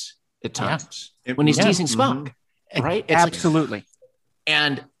impishness at times when he's teasing Spock, right? It's absolutely. Like,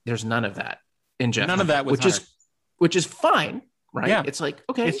 and there's none of that in Jeff. None of that, which is fine, right? Yeah. It's like,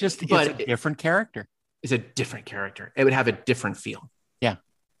 okay, it's just it's a different character. It's a different character. It would have a different feel. Yeah.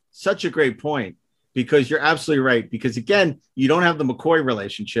 Such a great point, because you're absolutely right. Because again, you don't have the McCoy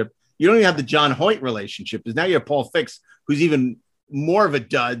relationship. You don't even have the John Hoyt relationship, because now you have Paul Fix, who's even more of a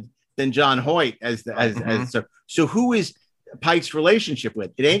dud than John Hoyt so who is Pike's relationship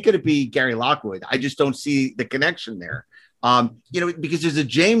with? It ain't going to be Gary Lockwood. I just don't see the connection there. You know, because there's a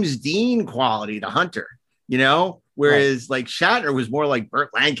James Dean quality to Hunter, you know, whereas like Shatner was more like Burt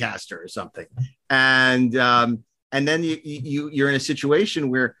Lancaster or something. And then you're in a situation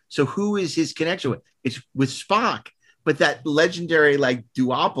where, so who is his connection with? It's with Spock, but that legendary like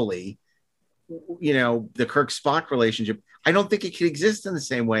duopoly, you know, the Kirk Spock relationship, I don't think it can exist in the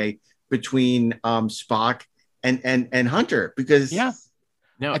same way between Spock and Hunter, because I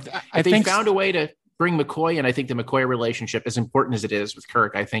think they found a way to bring McCoy, and I think the McCoy relationship, as important as it is with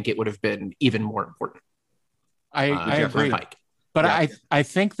Kirk, I think it would have been even more important. I agree. Pike. But I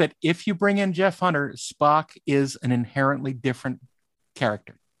think that if you bring in Jeff Hunter, Spock is an inherently different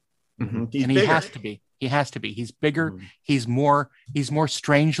character. Mm-hmm. And he has to be. He has to be. He's bigger. Mm-hmm. He's more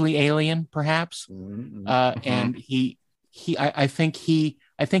strangely alien, perhaps. Mm-hmm. And I think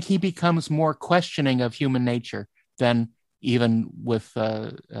he becomes more questioning of human nature than even with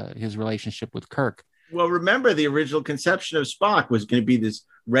his relationship with Kirk. Well, remember, the original conception of Spock was going to be this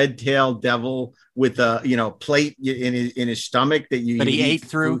red-tailed devil with a, you know, plate in his stomach that he ate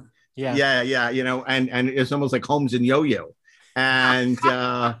through. Yeah. You know, and it's almost like Holmes and Yo-Yo, and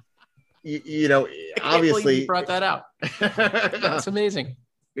you know, obviously you brought that out. That's amazing.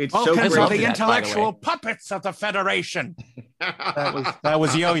 It's so great. Are the intellectual puppets of the Federation. That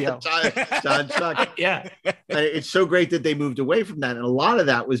was Yo-Yo. John Chuck. Yeah. It's so great that they moved away from that. And a lot of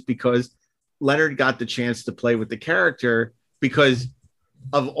that was because Leonard got the chance to play with the character, because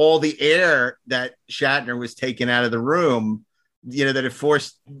of all the air that Shatner was taking out of the room, that it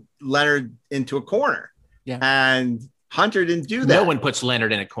forced Leonard into a corner. Yeah. And Hunter didn't do that. No one puts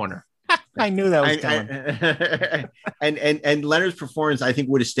Leonard in a corner. I knew that was coming. And Leonard's performance, I think,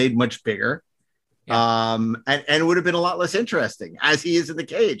 would have stayed much bigger. Yeah. And would have been a lot less interesting as he is in the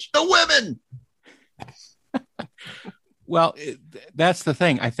cage. The women. Well, that's the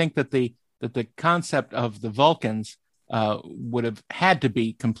thing. I think that the concept of the Vulcans would have had to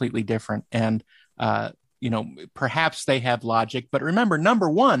be completely different. And, perhaps they have logic, but remember, number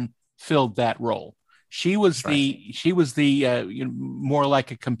one filled that role. She was more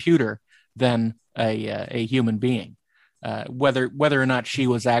like a computer than a human being. Whether or not she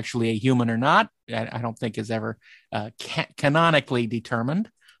was actually a human or not, I don't think is ever canonically determined.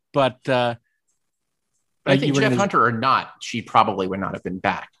 But I think Jeff Hunter or not, she probably would not have been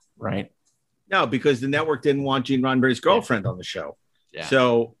back, right? No, because the network didn't want Gene Roddenberry's girlfriend on the show. Yeah.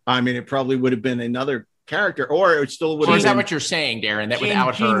 So, it probably would have been another character, or it still would have been. Is that what you're saying, Darren? That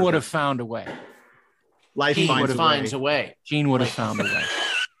without her, Gene would have found a way. Life finds a way. Gene would have found a way.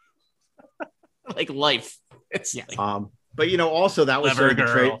 Like life. It's but also that was sort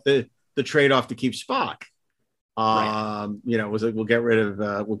of the trade-off to keep Spock. Was like we'll get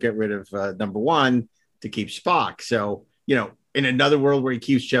rid of number one to keep Spock. So, in another world where he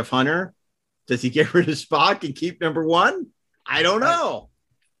keeps Jeff Hunter, does he get rid of Spock and keep number one? I don't know.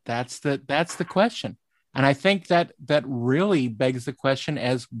 That's the question. And I think that really begs the question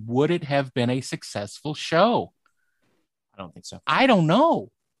as would it have been a successful show? I don't think so. I don't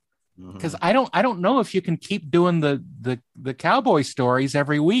know. Because I don't know if you can keep doing the cowboy stories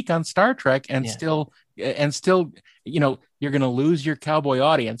every week on Star Trek and still you're going to lose your cowboy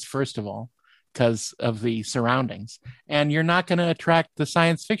audience, first of all, because of the surroundings, and you're not going to attract the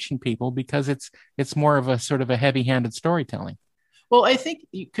science fiction people because it's more of a sort of a heavy-handed storytelling. Well, I think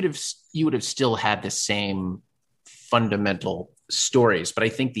you would have still had the same fundamental stories, but I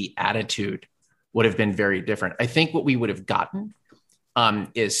think the attitude would have been very different. I think what we would have gotten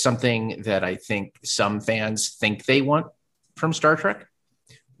is something that I think some fans think they want from Star Trek,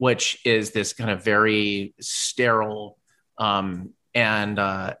 which is this kind of very sterile and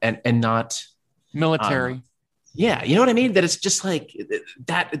not military. Yeah, you know what I mean? That it's just like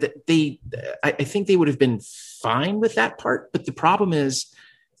that I think they would have been fine with that part. But the problem is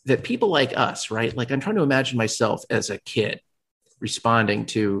that people like us, right? Like I'm trying to imagine myself as a kid responding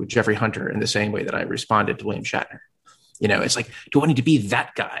to Jeffrey Hunter in the same way that I responded to William Shatner. It's like, do I need to be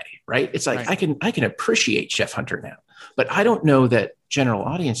that guy? Right. It's like, right. I can appreciate Jeff Hunter now, but I don't know that general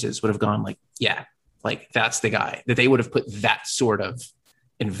audiences would have gone like, yeah, like that's the guy, that they would have put that sort of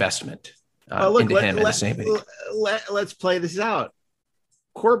investment into him in the same way. Let's play this out.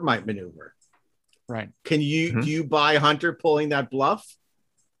 Corbomite maneuver. Right. Do you buy Hunter pulling that bluff?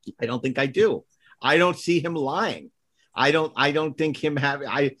 I don't think I do. I don't see him lying. I don't think him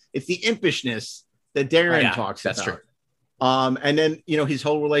it's the impishness that Darren talks about. That's true. And then, his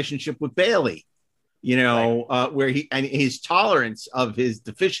whole relationship with Bailey, where his tolerance of his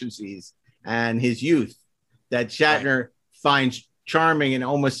deficiencies and his youth that Shatner finds charming and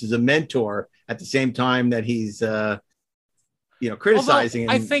almost as a mentor at the same time that he's, criticizing him.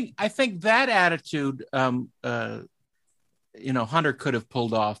 I think that attitude, Hunter could have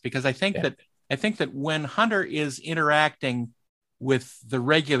pulled off, because I think that when Hunter is interacting with the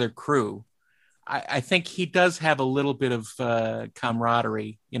regular crew, I think he does have a little bit of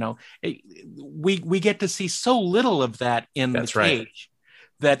camaraderie. We get to see so little of that in the cage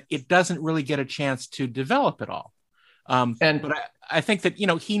that it doesn't really get a chance to develop at all. But I think that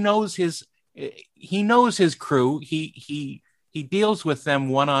he knows his crew. He deals with them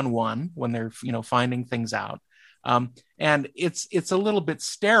one-on-one when they're finding things out. And it's a little bit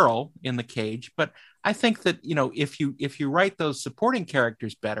sterile in the cage. But I think that if you write those supporting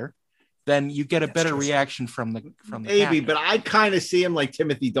characters better, then you get a better reaction from the maybe captain. But I kind of see him like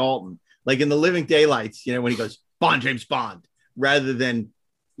Timothy Dalton, like in The Living Daylights, when he goes Bond, James Bond, rather than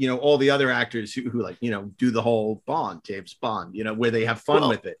all the other actors who like do the whole Bond, James Bond, where they have fun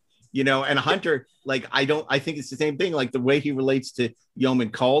with it, and Hunter, like I think it's the same thing, like the way he relates to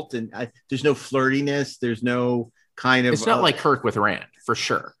Yeoman Colt, and there's no flirtiness, there's no kind of, it's not like Kirk with Rand, for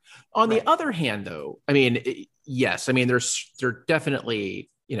sure. On the other hand, though, yes, there definitely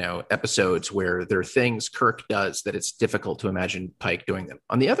episodes where there are things Kirk does that it's difficult to imagine Pike doing them.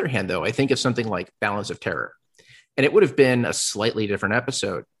 On the other hand, though, I think of something like Balance of Terror, and it would have been a slightly different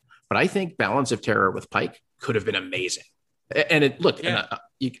episode, but I think Balance of Terror with Pike could have been amazing. And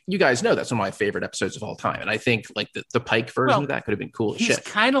you guys know that's one of my favorite episodes of all time. And I think like the Pike version of that could have been cool as shit.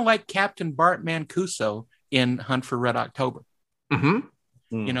 He's kind of like Captain Bart Mancuso in Hunt for Red October. Mm-hmm.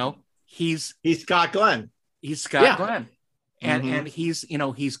 You know, he's Scott Glenn. He's Scott Glenn. And he's, you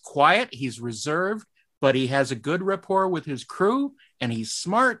know, he's quiet, he's reserved, but he has a good rapport with his crew, and he's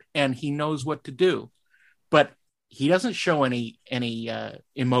smart, and he knows what to do. But he doesn't show any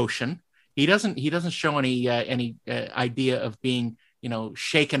emotion. He doesn't show any idea of being, you know,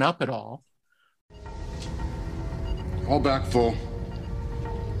 shaken up at all. All back full.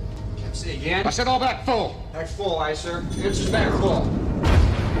 Say again? I said all back full. Back full, aye, sir. Answer's back full.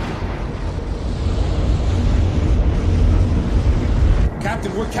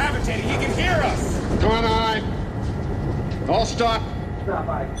 Captain, we're cavitating. He can hear us. Come on, aye. All stop. Stop,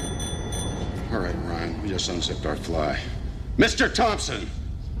 aye. All right, Ryan. We just unzipped our fly. Mr. Thompson,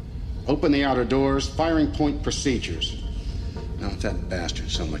 open the outer doors. Firing point procedures. Now, if that bastard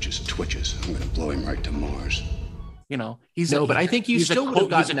so much as twitches, I'm going to blow him right to Mars. You know, but I think you still would have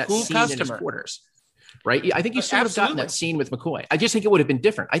gotten that cool scene in his quarters, right? I think you still would have gotten Absolutely. that scene with McCoy. I just think it would have been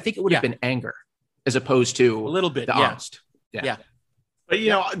different. I think it would have been anger as opposed to a little bit the angst. Yeah. But,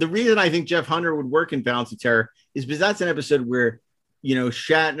 you know, the reason I think Jeff Hunter would work in Balance of Terror is because that's an episode where, you know,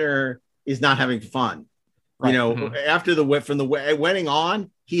 Shatner is not having fun. Right. You know, after from the wedding on,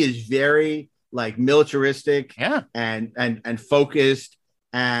 he is very like militaristic and focused.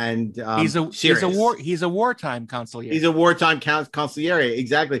 And he's a serious. wartime consigliere. He's a wartime consigliere,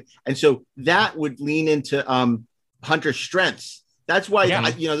 exactly. And so that would lean into Hunter's strengths. That's why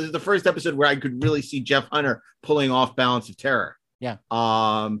you know, this is the first episode where I could really see Jeff Hunter pulling off Balance of Terror. Yeah.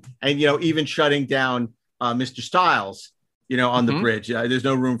 And you know, even shutting down Mr. Stiles, you know, on the bridge. There's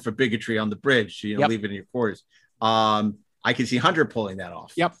no room for bigotry on the bridge. You know, leave it in your quarters. I can see Hunter pulling that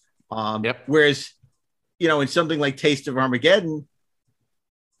off. Yep. Whereas, you know, in something like Taste of Armageddon,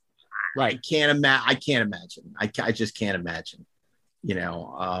 right? I can't imagine. I just can't imagine. You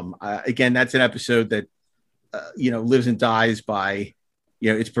know, again, that's an episode that you know, lives and dies by,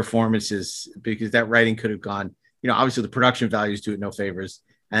 you know, its performances, because that writing could have gone. You know, obviously the production values do it no favors,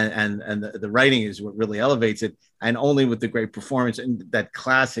 and the writing is what really elevates it. And only with the great performance and that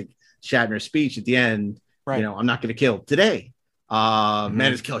classic Shatner speech at the end, you know, I'm not going to kill today.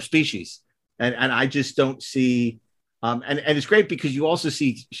 Man is killer species, and I just don't see. And it's great because you also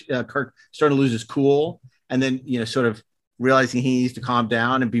see Kirk starting to lose his cool, and then, you know, sort of realizing he needs to calm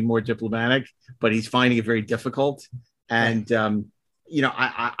down and be more diplomatic, but he's finding it very difficult. And you know,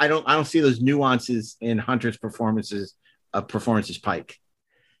 I don't see those nuances in Hunter's performances as Pike.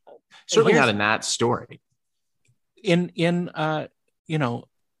 Certainly not in that story. In you know,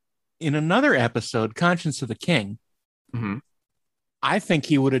 in another episode, Conscience of the King, I think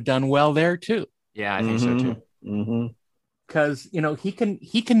he would have done well there too. Yeah, I think so too. Because you know, he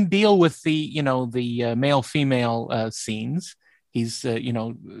can deal with the, you know, the male female scenes. He's you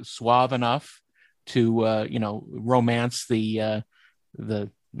know, suave enough to you know, romance the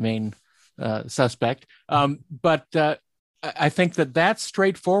main suspect. But I think that's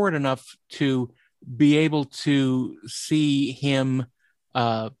straightforward enough to be able to see him,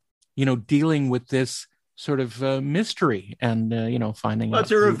 you know, dealing with this sort of mystery and, you know, finding out.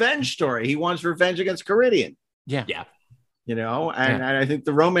 It's a revenge story. He wants revenge against Caridian. Yeah. You know, and I think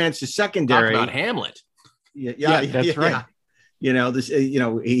the romance is secondary. Talk about Hamlet. Yeah, that's right. You know, this, you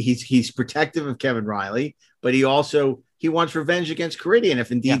know, he's protective of Kevin Riley, but he wants revenge against Caridian,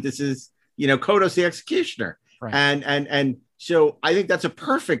 if indeed this is, you know, Kodos the Executioner. Right. And so I think that's a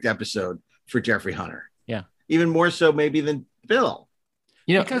perfect episode for Jeffrey Hunter. Yeah. Even more so maybe than Bill.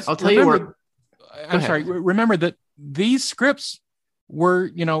 You know, because I'll tell you what. I'm sorry. Remember that these scripts were,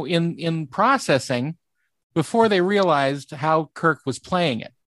 you know, in processing before they realized how Kirk was playing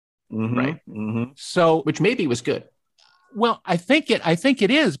it. Right. So, which maybe was good. Well, I think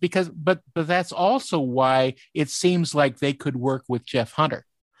it is because, but that's also why it seems like they could work with Jeff Hunter.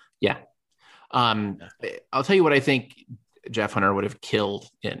 Yeah. I'll tell you what I think Jeff Hunter would have killed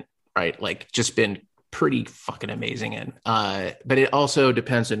in, right? Like just been pretty fucking amazing in. But it also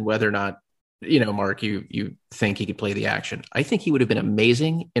depends on whether or not, you know, Mark, you think he could play the action. I think he would have been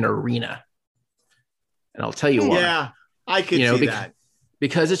amazing in Arena. And I'll tell you why. Yeah, I could see that.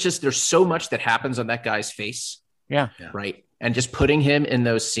 Because it's just, there's so much that happens on that guy's face. Yeah. Right. And just putting him in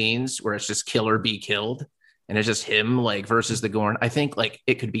those scenes where it's just kill or be killed. And it's just him like versus the Gorn. I think like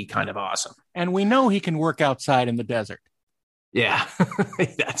it could be kind of awesome. And we know he can work outside in the desert. Yeah,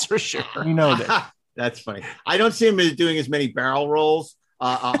 that's for sure. We know that. That's funny. I don't see him as doing as many barrel rolls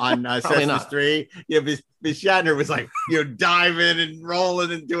on Cessna's 3. Yeah, because Shatner was like, you know, diving and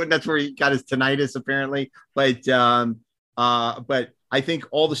rolling and doing. That's where he got his tinnitus apparently. But I think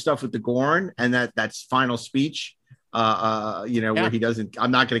all the stuff with the Gorn and that's final speech, you know, where he doesn't.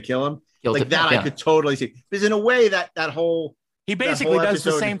 I'm not going to kill him. I could totally see. Because in a way, that whole He basically does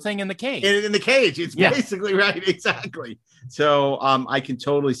the same thing in the cage. In the cage, it's basically right, exactly. So I can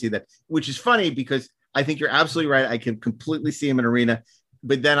totally see that, which is funny because I think you're absolutely right. I can completely see him in Arena,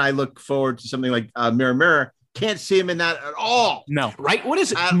 but then I look forward to something like Mirror Mirror. Can't see him in that at all. No, right? What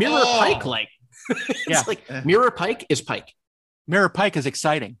is Mirror Pike like? It's like Mirror Pike is Pike. Mirror Pike is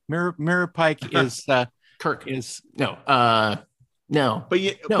exciting. Mirror Pike is Kirk is no. But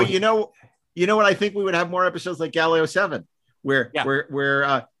you know what? I think we would have more episodes like Galileo 7, where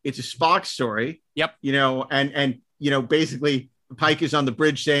it's a Spock story. Yep. And basically Pike is on the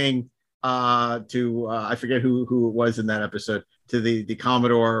bridge saying to I forget who it was in that episode, to the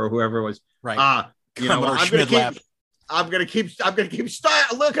Commodore or whoever it was. Right. I'm gonna keep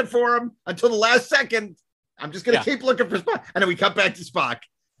looking for him until the last second. I'm just gonna keep looking for Spock, and then we cut back to Spock,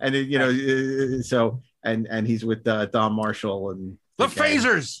 and and he's with Don Marshall and the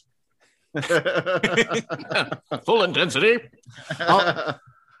phasers. Full intensity.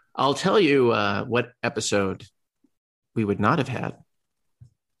 I'll tell you what episode we would not have had.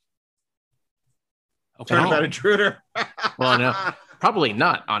 Turnabout Intruder. Well, no, probably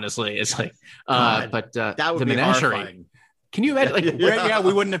not. Honestly, it's like, but that would the be menagerie. horrifying. Can you imagine?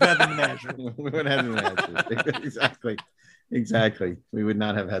 We wouldn't have had the menagerie. We wouldn't have the menagerie. Exactly. We would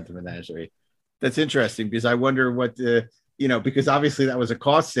not have had the menagerie. That's interesting because I wonder what because obviously that was a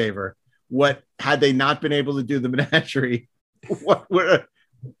cost saver. What had they not been able to do the menagerie? What would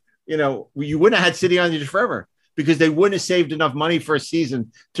you wouldn't have had City on the Edge Forever because they wouldn't have saved enough money for a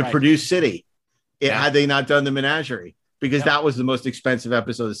season to produce City. Had they not done the menagerie, because that was the most expensive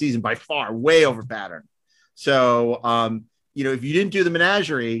episode of the season by far, way over pattern. So, if you didn't do the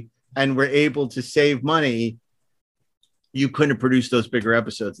menagerie and were able to save money, you couldn't have produced those bigger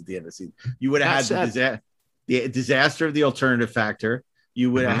episodes at the end of the season. You would have had the disaster of the alternative factor.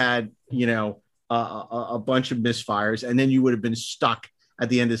 You would have had, a bunch of misfires, and then you would have been stuck at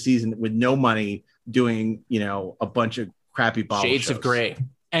the end of the season with no money doing, a bunch of crappy bottle Shades shows. of Grey.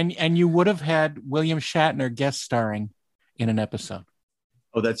 And you would have had William Shatner guest starring in an episode.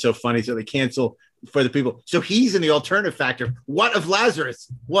 Oh, that's so funny. So they cancel for the people. So he's in the alternative factor. What of Lazarus?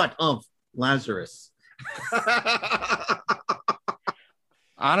 What of Lazarus?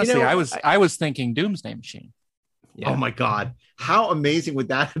 Honestly, I was thinking Doomsday Machine. Yeah. Oh my God. How amazing would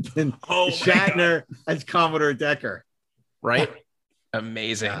that have been? Shatner as Commodore Decker. Right?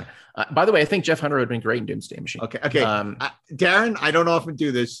 Amazing. By the way, I think Jeff Hunter would have been great in Doomsday Machine. Okay. Darren, I don't often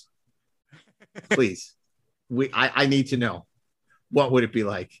do this. Please. I need to know. What would it be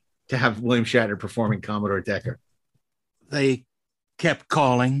like to have William Shatner performing Commodore Decker? They kept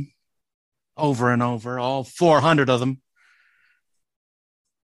calling over and over, all 400 of them.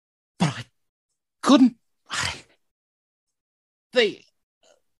 But I couldn't. They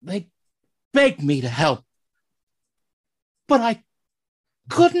begged me to help. But I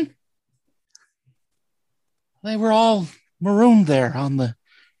couldn't. They were all marooned there on the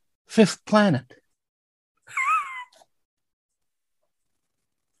 5th planet.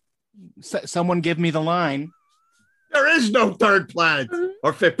 Someone give me the line. There is no 3rd planet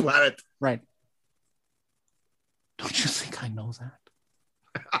or 5th planet. Right. Don't you think I know that?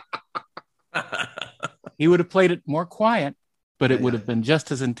 He would have played it more quiet, but it would have been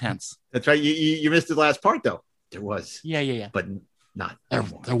just as intense. That's right. You missed the last part, though. There was. Yeah. But not. There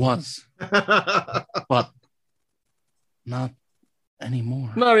was. But not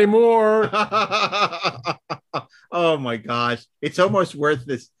anymore. Not anymore. Oh, my gosh. It's almost worth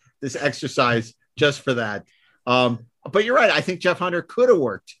this exercise just for that. But you're right. I think Jeff Hunter could have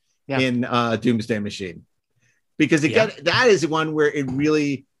worked in Doomsday Machine, because again, that is one where it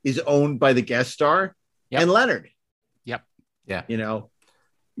really is owned by the guest star and Leonard. Yep. Yeah.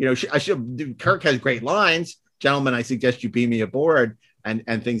 Kirk has great lines. Gentlemen, I suggest you beam me aboard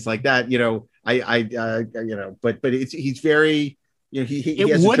and things like that. But he's very, he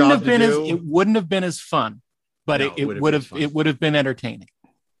has a job to do. It wouldn't have been as fun, but it would have been entertaining.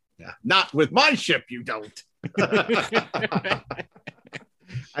 Yeah, not with my ship, you don't.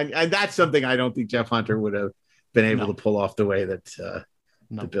 and that's something I don't think Jeff Hunter would have been able to pull off the way that the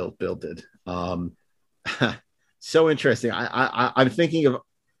Bill did. So interesting. I'm thinking of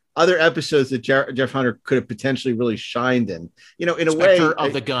other episodes that Jeff Hunter could have potentially really shined in. In a way,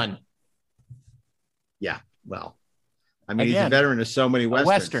 of the Gun. Yeah, well, I mean, he's a veteran of so many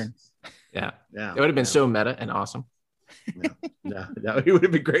westerns. Yeah. It would have been so meta and awesome. No, he would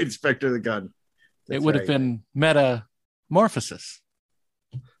have been great Inspector of the Gun. It would have been metamorphosis.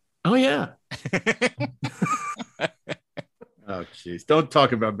 Oh yeah. Oh jeez! Don't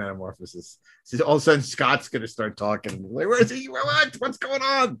talk about metamorphosis. All of a sudden, Scott's going to start talking. Like, where is he? What's going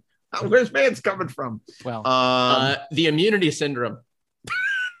on? Where's Mance coming from? Well, the immunity syndrome.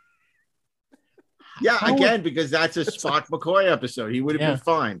 Yeah, again, because that's a Spock McCoy episode. He would have been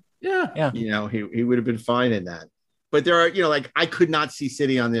fine. Yeah. You know, he would have been fine in that. But there are, you know, like I could not see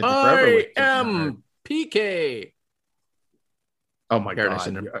City on the Edge of Forever. I am PK. Oh my Paradise God.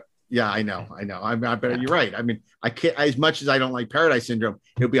 Syndrome. Yeah, I know. I bet you're right. I mean, I can't, as much as I don't like Paradise Syndrome,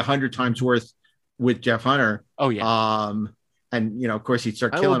 it would be 100 times worse with Jeff Hunter. Oh yeah. And you know, of course, he'd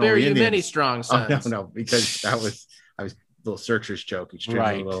start I killing will bear all the you Indians. many strong sons. Oh, no, because I was a little Searchers joke, extremely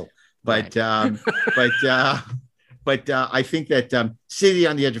Right. little. But I think that City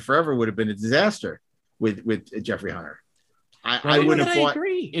on the Edge of Forever would have been a disaster with Jeffrey Hunter. I wouldn't have thought. I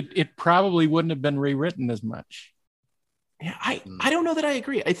agree. It probably wouldn't have been rewritten as much. Yeah, I don't know that I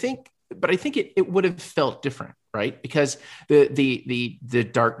agree. I think it would have felt different, right? Because the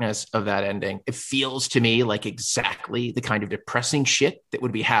darkness of that ending, it feels to me like exactly the kind of depressing shit that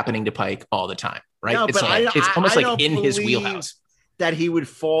would be happening to Pike all the time, right? No, it's but like, it's almost I like don't in his believe wheelhouse. That he would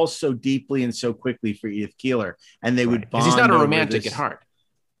fall so deeply and so quickly for Edith Keeler, and they would bond. Because he's not a over romantic this- at heart.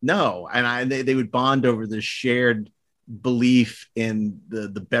 No, and they would bond over this shared belief in the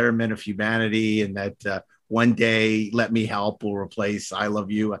betterment of humanity, and that one day "Let Me Help" will replace "I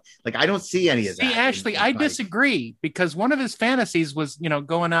Love You." Like I don't see any of that. See, Ashley, I disagree because one of his fantasies was, you know,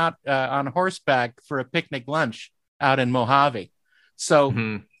 going out on horseback for a picnic lunch out in Mojave. So,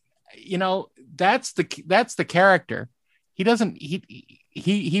 you know, that's the character. He doesn't.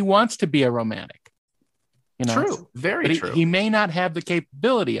 He wants to be a romantic. You know, True, very true. He may not have the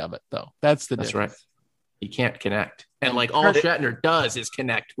capability of it, though. That's That's difference. right. He can't connect, and like all Shatner does is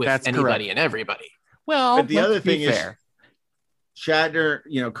connect with That's anybody correct. and everybody. Well, But the let's other be thing is, fair.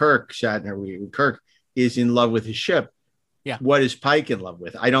 Kirk is in love with his ship. Yeah. What is Pike in love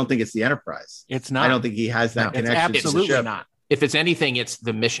with? I don't think it's the Enterprise. It's not. I don't think he has that It's connection. to the absolutely ship. not. If it's anything, it's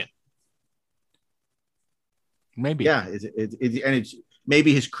the mission. Maybe. Yeah, and it's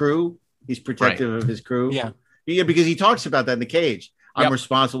maybe his crew. He's protective of his crew. Yeah, because he talks about that in the cage. I'm Yep.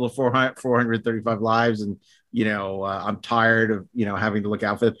 responsible for 435 lives, and you know I'm tired of having to look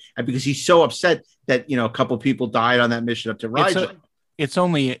out for them. And because he's so upset that a couple of people died on that mission up to Rigel. It's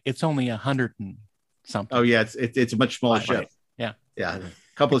only 100 and something. Oh yeah, it's a much smaller Right. ship. Yeah. A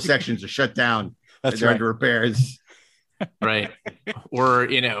couple of sections are shut down. That's They're right. under repairs. Right. Or,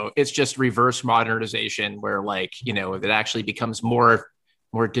 it's just reverse modernization where it actually becomes more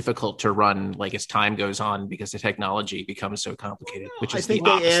difficult to run as time goes on because the technology becomes so complicated, which I is think the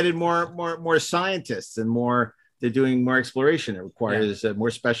they opposite. added more scientists and they're doing more exploration. It requires more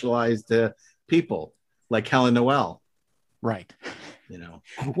specialized people like Helen Noel. Right.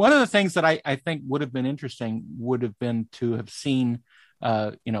 One of the things that I think would have been interesting would have been to have seen,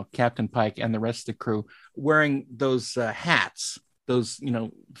 Captain Pike and the rest of the crew wearing those hats, those,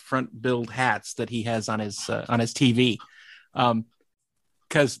 front build hats that he has on his TV.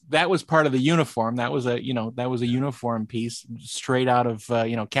 Because that was part of the uniform. That was a uniform piece straight out of,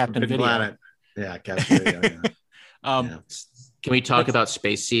 Captain Video. Planet. Yeah. Captain Video. Yeah. Can we talk about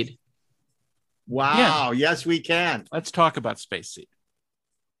Space Seed? Wow. Yeah. Yes, we can. Let's talk about Space Seed.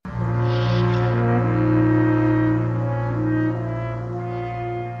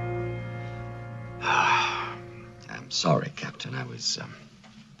 I'm sorry, Captain. I was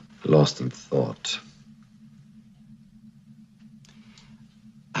lost in thought.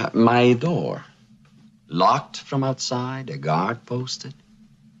 My door. Locked from outside? A guard posted?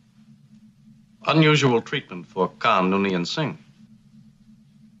 Unusual treatment for Khan, Nooney, and Singh.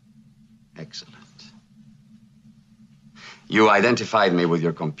 Excellent. You identified me with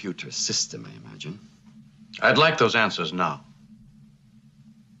your computer system, I imagine. I'd like those answers now.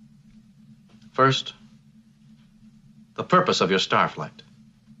 First, the purpose of your star flight.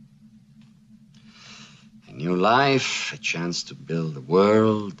 A new life, a chance to build a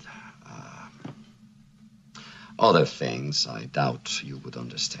world. Other things I doubt you would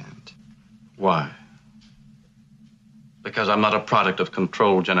understand. Why? Because I'm not a product of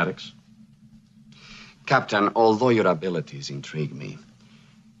controlled genetics. Captain, although your abilities intrigue me,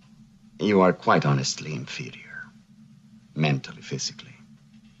 you are quite honestly inferior. Mentally, physically.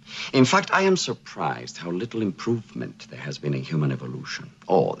 In fact, I am surprised how little improvement there has been in human evolution.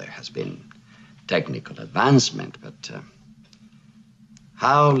 Oh, there has been technical advancement, but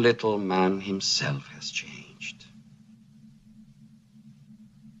how little man himself has changed.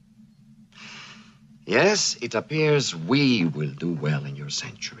 Yes, it appears we will do well in your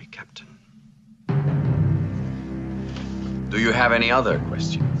century, Captain. Do you have any other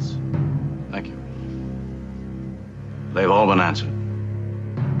questions? Thank you. They've all been answered.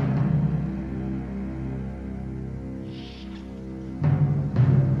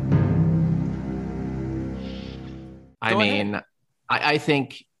 I mean, I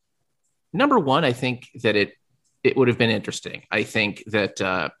think number one, I think that it would have been interesting. I think that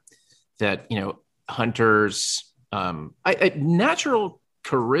that Hunter's natural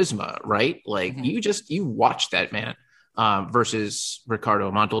charisma, right? Like you watch that man versus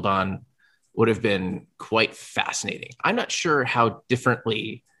Ricardo Montalban would have been quite fascinating. I'm not sure how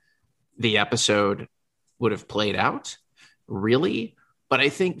differently the episode would have played out, really. But I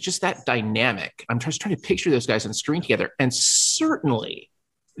think just that dynamic, I'm just trying to picture those guys on screen together, and certainly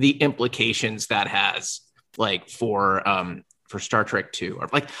the implications that has, like for Star Trek 2, or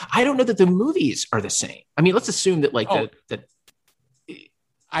like, I don't know that the movies are the same. I mean, let's assume that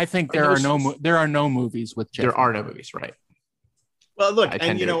I think there are no movies with Jeff. There are no movies, right? Well, look,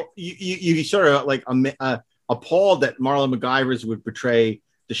 and you sort of like appalled that Marla McGivers would betray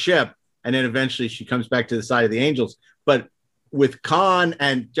the ship, and then eventually she comes back to the side of the Angels. But with Khan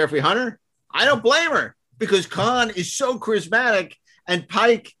and Jeffrey Hunter, I don't blame her, because Khan is so charismatic, and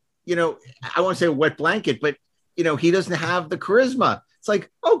Pike, I won't say a wet blanket, but he doesn't have the charisma. It's like,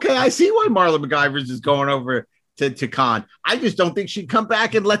 okay, I see why Marla McGivers is going over to Khan. I just don't think she'd come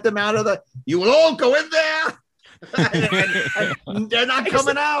back and let them out of the. You will all go in there, and they're not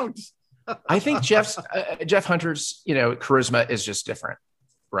coming out. I think Jeff Hunter's charisma is just different,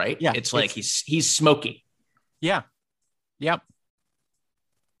 right? Yeah, it's like he's smoky. Yeah. Yep.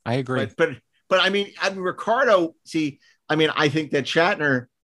 I agree. But I mean Ricardo. See, I mean, I think that Shatner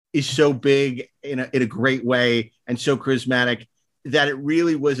is so big in a great way and so charismatic that it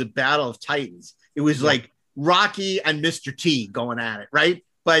really was a battle of titans. It was like Rocky and Mr. T going at it, right?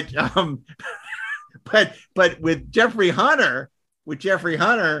 But with Jeffrey Hunter,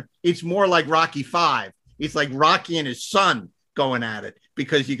 it's more like Rocky 5. It's like Rocky and his son going at it,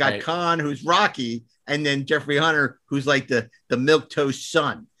 because you got Khan, who's Rocky, and then Jeffrey Hunter, who's like the milquetoast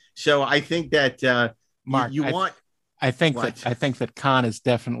son. So I think that Mark, I think that Khan is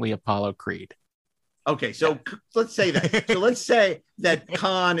definitely Apollo Creed. Okay, so let's say that. So let's say that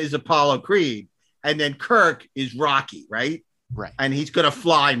Khan is Apollo Creed, and then Kirk is Rocky, right? Right. And he's going to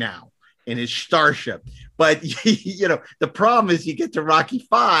fly now in his starship. But the problem is you get to Rocky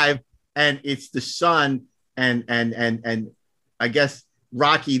 5, and it's the son, and I guess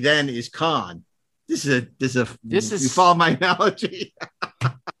Rocky then is Khan. This is you follow my analogy?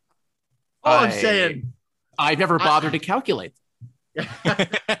 I'm saying, I've never bothered to calculate.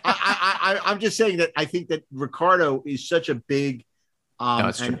 I'm just saying that I think that Ricardo is such a big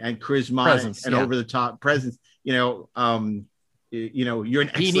and charisma presence, and over the top presence. You're an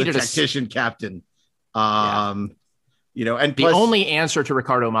excellent tactician, Captain. And the only answer to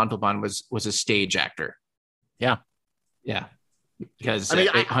Ricardo Montalban was a stage actor. Yeah. Because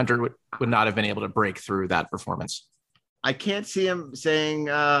Hunter would not have been able to break through that performance. I can't see him saying,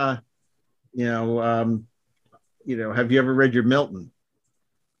 have you ever read your Milton?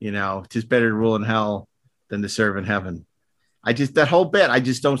 'Tis better to rule in hell than to serve in heaven. That whole bit, I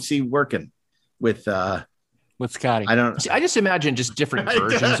just don't see working with Scotty. I just imagine just different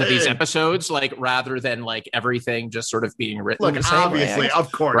versions of these episodes, like rather than like everything just sort of being written. Look, the same obviously, way.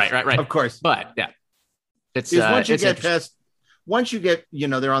 of course, right, of course. But yeah, it's once you get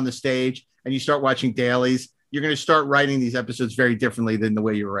they're on the stage and you start watching dailies, you're going to start writing these episodes very differently than the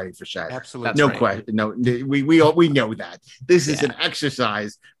way you were writing for Shatner. Absolutely, no question. No, we know that this is an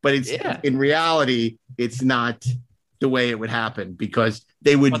exercise, but it's in reality, it's not the way it would happen, because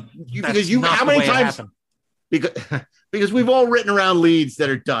they would how many times. Because we've all written around leads that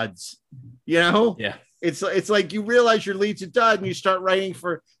are duds, Yeah. It's like you realize your lead's a dud and you start writing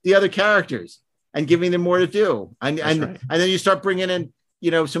for the other characters and giving them more to do. And then you start bringing in,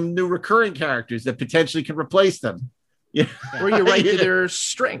 some new recurring characters that potentially can replace them. Or you write to their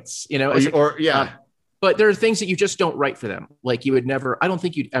strengths, but there are things that you just don't write for them. Like I don't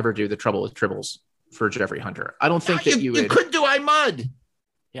think you'd ever do The Trouble with Tribbles for Jeffrey Hunter. I don't think you could do iMud.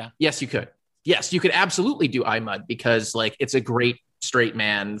 Yeah. Yes, you could. Yes, you could absolutely do iMud, because like it's a great straight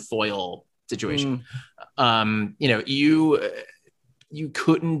man foil situation. You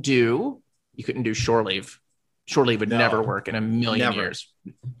couldn't do Shore Leave. Shore Leave would never work in a million years.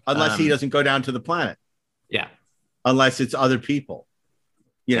 Unless he doesn't go down to the planet. Yeah. Unless it's other people.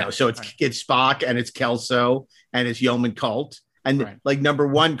 So it's Spock and it's Kelso and it's Yeoman Cult. And like number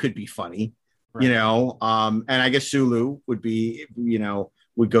one could be funny, and I guess Sulu would be,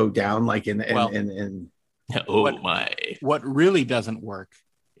 would go down like what really doesn't work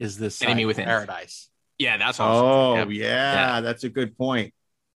is this Enemy Within Paradise. Yeah, that's awesome. That's a good point.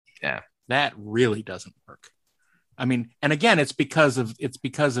 Yeah, that really doesn't work. I mean, and again, it's because of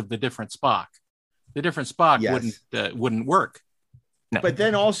the different Spock. The different Spock wouldn't work. No. But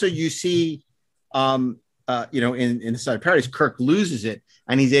then also you see in the Side of Paradise, Kirk loses it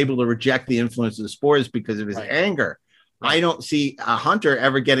and he's able to reject the influence of the spores because of his anger. Right. I don't see Hunter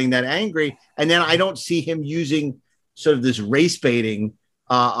ever getting that angry. And then I don't see him using sort of this race baiting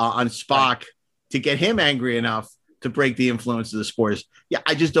on Spock to get him angry enough to break the influence of the spores. Yeah,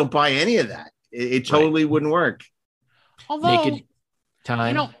 I just don't buy any of that. It totally wouldn't work. Although, Naked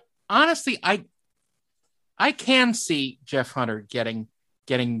time. Honestly, I can see Jeff Hunter getting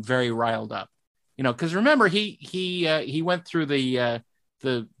very riled up. Because remember he went through the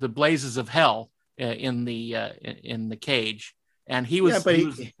blazes of hell in the cage, and he was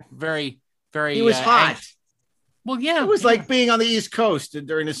very very. He was hot. Angry. Well, yeah, it was like being on the East Coast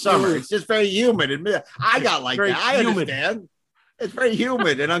during the summer. It's just very humid. I got like that. I understand. It's very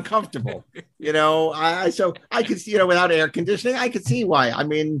humid and uncomfortable. So I could see, without air conditioning, I could see why. I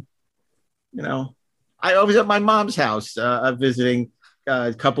mean, I was at my mom's house visiting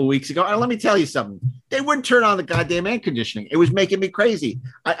a couple of weeks ago. And let me tell you something. They wouldn't turn on the goddamn air conditioning. It was making me crazy.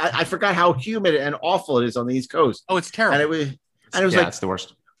 I forgot how humid and awful it is on the East Coast. Oh, it's terrible. And it was like, it's the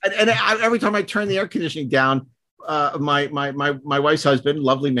worst. And every time I turn the air conditioning down, my wife's husband,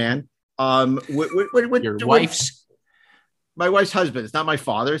 lovely man. Your wife's. My wife's husband. It's not my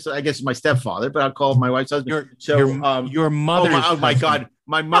father, so I guess it's my stepfather, but I'll call him my wife's husband. Your mother's. Oh my God,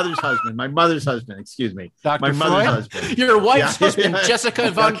 my mother's husband. My mother's husband. Excuse me, Dr. my mother's husband. Your wife's husband,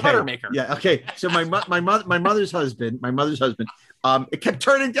 Jessica von Buttermaker. Yeah. Okay. So my mother's husband. It kept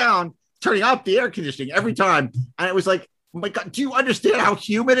turning up the air conditioning every time, and it was like, oh my God, do you understand how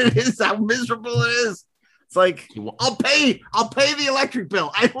humid it is? How miserable it is? It's like, I'll pay the electric bill.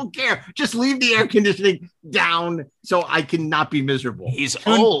 I don't care. Just leave the air conditioning down so I can not be miserable. He's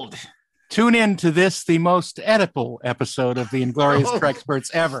old. Tune in to this, the most Oedipal episode of the Inglorious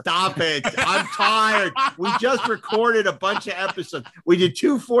Trexperts ever. Stop it. I'm tired. We just recorded a bunch of episodes. We did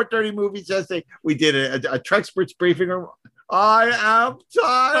 2 4:30 movies yesterday. We did a Trexperts briefing. I am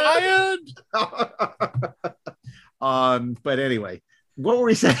tired. But anyway, what were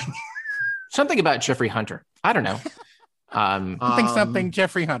we saying? Something about Jeffrey Hunter. I don't know. Something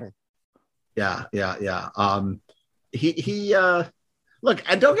Jeffrey Hunter. Yeah. He look,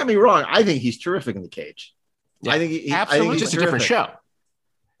 and don't get me wrong. I think he's terrific in the cage. Yeah. I think absolutely. It's just a different show.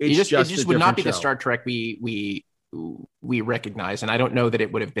 It just would not be the show. Star Trek we recognize, and I don't know that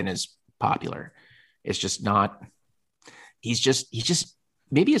it would have been as popular. It's just not. He's just.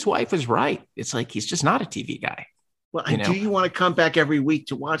 Maybe his wife was right. It's like he's just not a TV guy. Well, and do you want to come back every week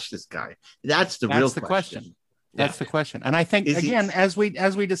to watch this guy? That's the real question. That's the question. And I think as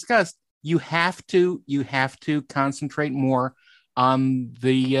we discussed, you have to concentrate more on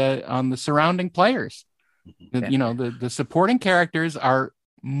the surrounding players. The supporting characters are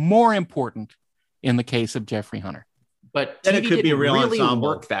more important in the case of Jeffrey Hunter. But then TV it could be a real really ensemble.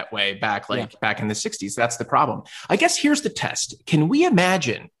 Work that way back in the 60s. That's the problem. I guess here's the test. Can we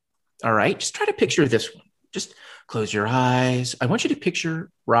imagine? All right, just try to picture this one. Just close your eyes. I want you to picture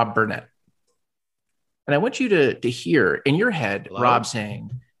Rob Burnett. And I want you to hear in your head Rob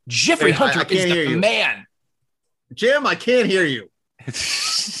saying, Jeffrey Hunter is the man. Jim, I can't hear you. Did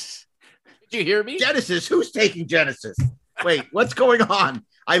you hear me? Genesis. Who's taking Genesis? Wait, what's going on?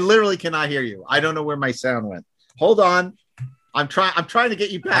 I literally cannot hear you. I don't know where my sound went. Hold on. I'm trying to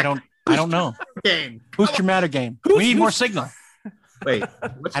get you back. I don't know. Game. Who's your meta game? We need more signal. Wait,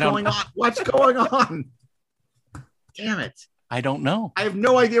 what's going on? What's going on? Damn it. I don't know. I have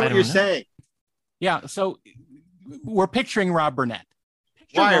no idea what you're saying. Yeah, so we're picturing Rob Burnett.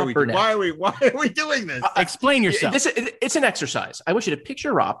 Why are we doing this? Explain yourself. It's an exercise. I want you to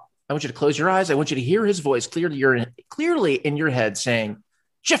picture Rob. I want you to close your eyes. I want you to hear his voice clearly in your head saying,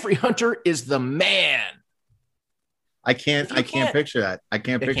 Jeffrey Hunter is the man. I can't picture that. I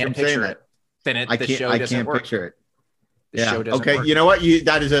can't picture him saying that. Then I can't picture it. Yeah. Okay. Work. You know what?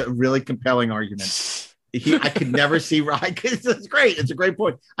 That is a really compelling argument. I could never see Rob. It's great. It's a great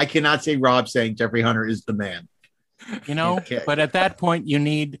point. I cannot see Rob saying Jeffrey Hunter is the man. But at that point, you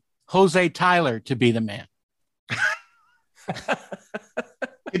need Jose Tyler to be the man.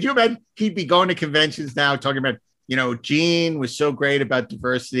 Could you imagine? He'd be going to conventions now talking about, Gene was so great about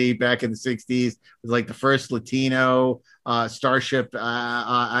diversity back in the 60s. It was like the first Latino starship. Look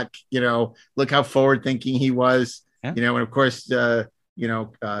how forward thinking he was. Yeah. And of course,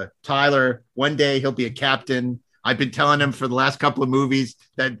 Tyler, one day he'll be a captain. I've been telling him for the last couple of movies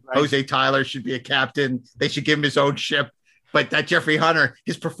that Jose Tyler should be a captain. They should give him his own ship. But that Jeffrey Hunter,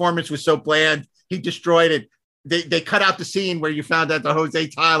 his performance was so bland, he destroyed it. They cut out the scene where you found out that Jose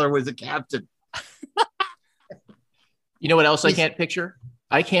Tyler was a captain. You know what else I can't picture?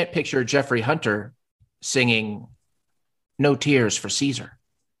 I can't picture Jeffrey Hunter singing No Tears for Caesar.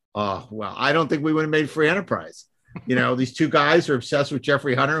 Oh, well, I don't think we would have made Free Enterprise. These two guys are obsessed with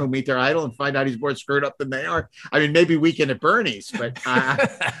Jeffrey Hunter who meet their idol and find out he's more screwed up than they are. I mean, maybe Weekend at Bernie's, but I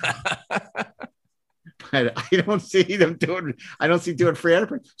don't see them doing. I don't see doing Free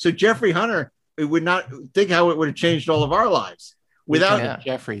Enterprise. So Jeffrey Hunter, we would not think how it would have changed all of our lives without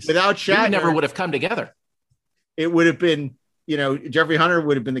Jeffries. Without Shatner, we never would have come together. It would have been, Jeffrey Hunter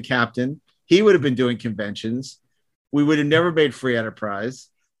would have been the captain. He would have been doing conventions. We would have never made Free Enterprise.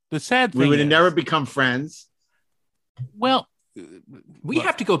 The sad thing we would have is, never become friends. Well, we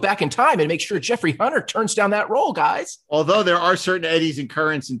have to go back in time and make sure Jeffrey Hunter turns down that role, guys. Although there are certain eddies and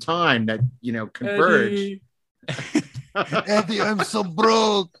currents in time that, converge. Eddie, I'm so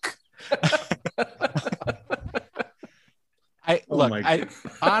broke.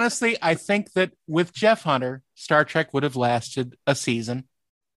 Honestly, I think that with Jeff Hunter, Star Trek would have lasted a season,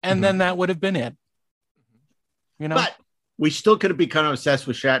 and then that would have been it. But we still could have become obsessed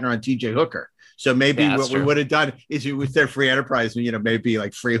with Shatner on TJ Hooker. So maybe what we would have done is we would say Free Enterprise, maybe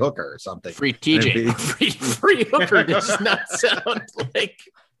like Free Hooker or something. Free TJ. Free Hooker does not sound like.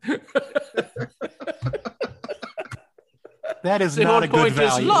 That is not a good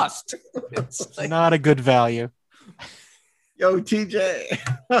value. Lust. It's not a good value. Yo, TJ.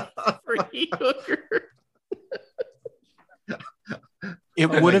 Free Hooker.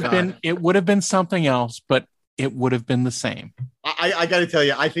 It would have been something else, but it would have been the same. I got to tell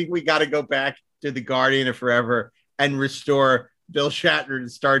you, I think we got to go back to the Guardian of Forever and restore Bill Shatner in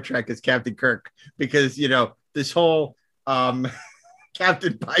Star Trek as Captain Kirk, because this whole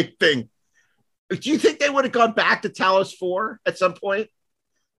Captain Pike thing. Do you think they would have gone back to Talos 4 at some point?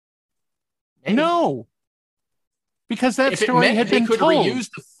 No, because that story had been told. Reuse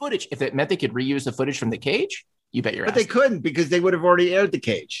the footage. If it meant they could reuse the footage from The Cage, you bet your ass. But they couldn't, because they would have already aired The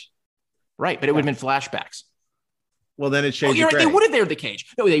Cage. Right, but it would have been flashbacks. Well, then it changed. They would have aired The Cage.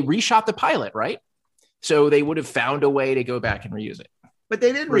 No, they reshot the pilot, right? So they would have found a way to go back and reuse it. But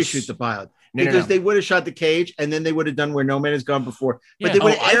they didn't reshoot the pilot because they would have shot The Cage, and then they would have done Where No Man Has Gone Before. But they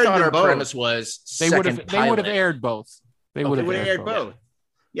would have aired them both. Premise was they would have aired both. They would have aired both.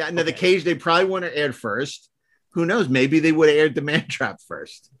 Yeah, no, The Cage they probably wouldn't have aired first. Who knows? Maybe they would have aired The Man Trap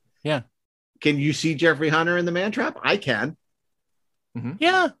first. Yeah. Can you see Jeffrey Hunter in The Man Trap? I can. Mm-hmm.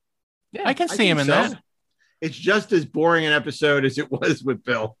 Yeah, I can see him in that. It's just as boring an episode as it was with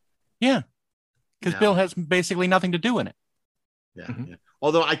Bill. Yeah, because Bill has basically nothing to do in it. Yeah, yeah.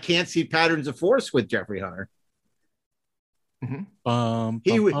 Although I can't see Patterns of Force with Jeffrey Hunter. He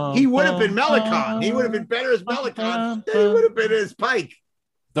would have been Melicon. He would have been better as Melicon than he would have been as Pike.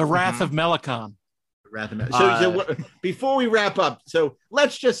 The Wrath of Melicon. So before we wrap up, so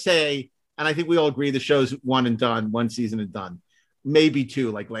let's just say, and I think we all agree the show's one and done, one season and done, maybe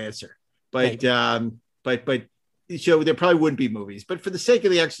two, like Lancer. But so there probably wouldn't be movies. But for the sake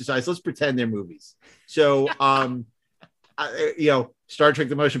of the exercise, let's pretend they're movies. So, Star Trek: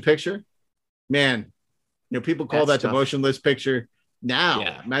 The Motion Picture, man, people call that the motionless picture now.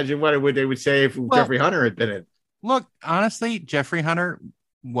 Yeah. Imagine what they would say if Jeffrey Hunter had been in. Look, honestly, Jeffrey Hunter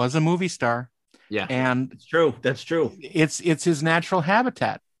was a movie star. Yeah, and it's true. That's true. It's his natural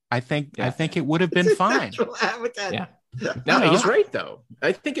habitat. I think it would have been fine. Natural habitat. Yeah. No, he's right though.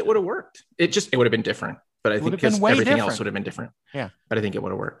 I think it would have worked. It would have been different, but I think because everything else would have been different. Yeah, but I think it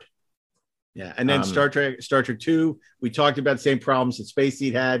would have worked. Yeah, and then Star Trek 2, we talked about the same problems that Space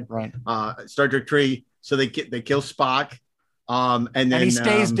Seed had. Right. Star Trek 3, so they kill Spock, and then he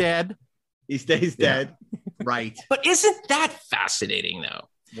stays dead. He stays dead. Right. But isn't that fascinating though?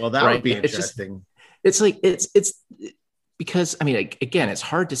 Well, that would be interesting. It's because I mean, again, it's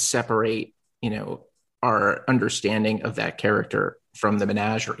hard to separate, our understanding of that character from the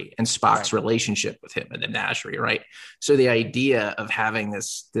menagerie and Spock's relationship with him in the menagerie, right? So the idea of having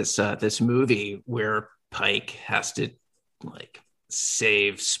this movie where Pike has to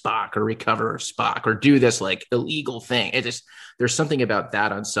save Spock or recover Spock or do this illegal thing, there's something about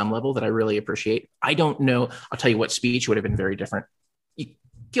that on some level that I really appreciate. I don't know. I'll tell you what speech would have been very different. You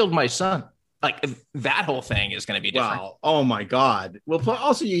killed my son. That whole thing is going to be different. Wow. Oh my God. Well,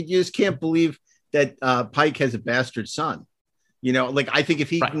 also you just can't believe that Pike has a bastard son. I think if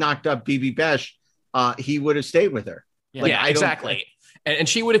he knocked up BB Besh, he would have stayed with her. Yeah, exactly. And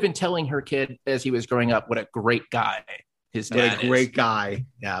she would have been telling her kid as he was growing up what a great guy his dad is. Great guy.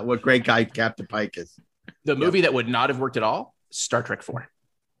 Yeah, what great guy Captain Pike is. The movie that would not have worked at all, Star Trek 4.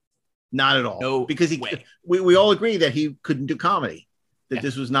 Not at all. No, because we all agree that he couldn't do comedy. That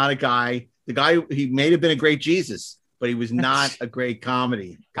this was not a guy. The guy, he may have been a great Jesus, but he was not a great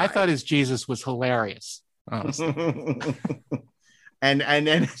comedy guy. I thought his Jesus was hilarious, honestly. and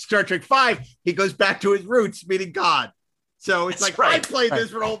then Star Trek 5, he goes back to his roots, meaning God. So it's That's like, I right. played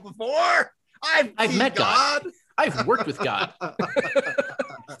this role before. I've seen met God. I've worked with God.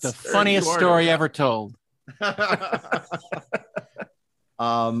 The funniest story ever told.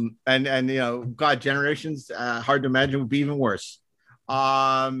 And you know, God, Generations, hard to imagine would be even worse.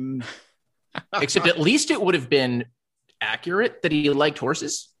 Except at least it would have been accurate that he liked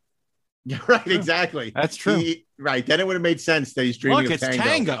horses. Yeah, right, exactly. That's true. Right, then it would have made sense that he's dreaming Look, of it's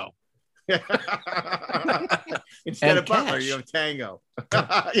tango. Instead And of Butler, Cash. you have Tango.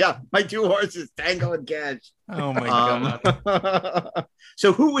 Yeah, my two horses, Tango and Cash. Oh my God.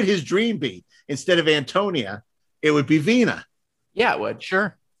 So who would his dream be? Instead of Antonia, it would be Vina. Yeah, it would.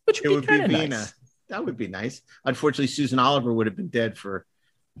 Sure. Which It would be kinda Vina. nice. That would be nice. Unfortunately, Susan Oliver would have been dead for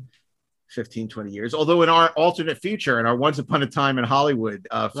 15, 20 years. Although in our alternate future, in our Once Upon a Time in Hollywood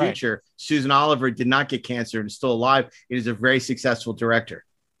future, Susan Oliver did not get cancer and is still alive. It is a very successful director.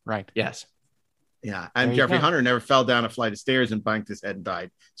 Right. Yes. Yeah. And There you Jeffrey go. Hunter never fell down a flight of stairs and banged his head and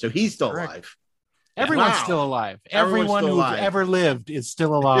died. So he's still Correct. alive. Everyone's Wow. still alive. Everyone's Everyone still who's alive. ever lived is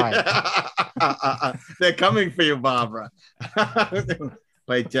still alive. They're coming for you, Barbara.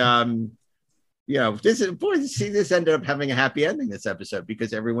 But you know, this is boy. See, this ended up having a happy ending this episode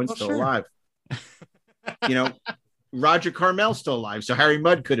because everyone's still sure. alive. You know, Roger Carmel's still alive, so Harry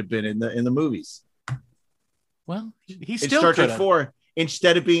Mudd could have been in the movies. Well, he In still Star could Trek 4,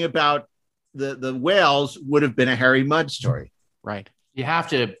 instead of being about the whales, would have been a Harry Mudd story. Right. You have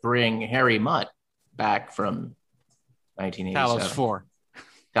to bring Harry Mudd back from 1987. Talos 4.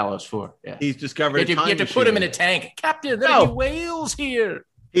 Talos 4. Yeah. He's discovered. You have to put him in a tank. Captain, there No. are whales here.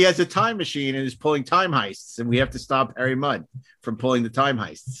 He has a time machine and is pulling time heists, and we have to stop Harry Mudd from pulling the time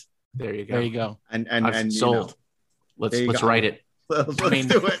heists. There you go. There you go. And I've you sold. know, there you Let's go. write it. Let's mean-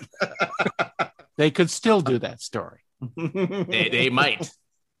 do it. They could still do that story. They might.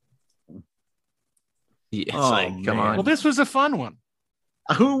 It's Oh, like, come man. on. Well, this was a fun one.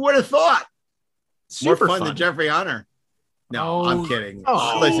 Who would have thought? Super More fun than Jeffrey Hunter. No, Oh. I'm kidding.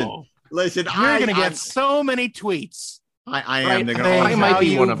 Oh. Listen. You're going to get I'm- so many tweets. I am. Right. They're Saying gonna I might how be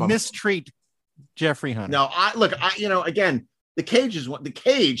you one of 'em. mistreat Jeffrey Hunter. No, you know, again, the cage is one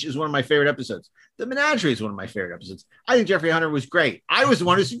of my favorite episodes. The Menagerie is one of my favorite episodes. I think Jeffrey Hunter was great. I was the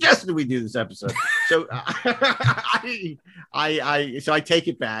one who suggested we do this episode. So so I take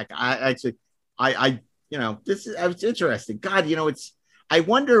it back. You know, it's interesting. God, you know, I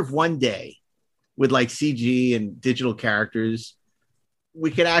wonder if one day with like CG and digital characters, we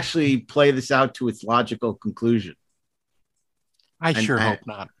could actually play this out to its logical conclusion. I sure hope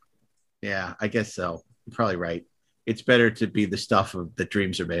not. Yeah, I guess so. You're probably right. It's better to be the stuff that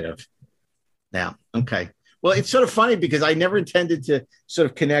dreams are made of. Now, okay. Well, it's sort of funny because I never intended to sort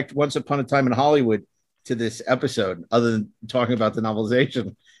of connect Once Upon a Time in Hollywood to this episode, other than talking about the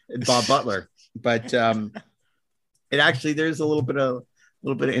novelization and Bob Butler. But it actually there's a little bit of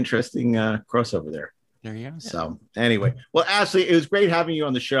interesting crossover there. There you go. So anyway, well, Ashley, it was great having you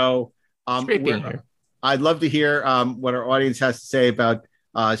on the show. It's great being here. I'd love to hear what our audience has to say about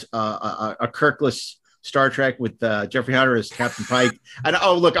a Kirkless Star Trek with Jeffrey Hunter as Captain Pike. And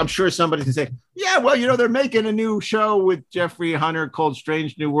look, I'm sure somebody can say, yeah, well, you know, they're making a new show with Jeffrey Hunter called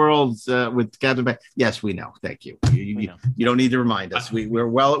Strange New Worlds with Captain Pike. Yes, we know. Thank you. You don't need to remind us. We're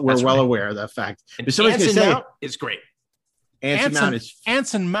well aware of that fact. If somebody's Anson going to say Mount is great. Anson Mount is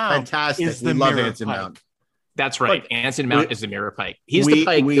Anson Mount fantastic. is We the love mirror Anson Pike. Mount. That's right. Look, Anson Mount is the mirror Pike. He's we- the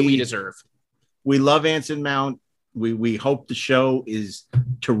Pike that we- we deserve. We love Anson Mount. We hope the show is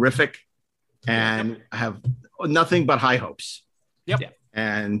terrific and have nothing but high hopes. Yep. Yeah.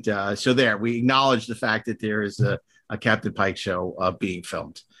 And so we acknowledge the fact that there is a Captain Pike show being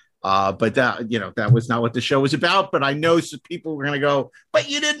filmed. But that was not what the show was about. But I know some people were going to go, but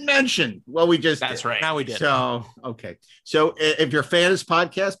you didn't mention. Well, we just That's did. right. Now we did. So, okay. So if you're a fan of this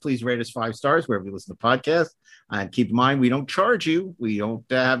podcast, please rate us 5 stars wherever you listen to podcasts. And keep in mind, we don't charge you. We don't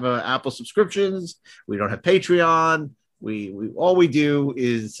have Apple subscriptions. We don't have Patreon. We all we do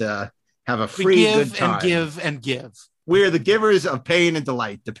is have a We free give good time. and give and give. We're the givers of pain and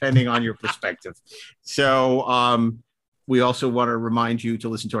delight, depending on your perspective. So we also want to remind you to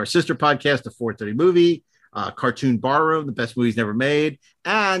listen to our sister podcast, The 430 Movie, Cartoon Barroom, the best movies never made,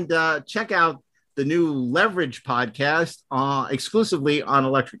 and check out the new Leverage podcast exclusively on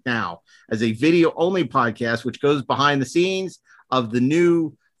Electric Now as a video-only podcast, which goes behind the scenes of the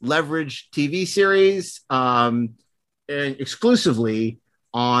new Leverage TV series and exclusively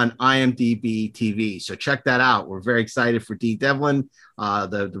on IMDb TV. So check that out. We're very excited for Dee Devlin,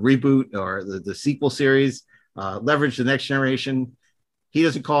 the reboot or the sequel series, Leverage the Next Generation. He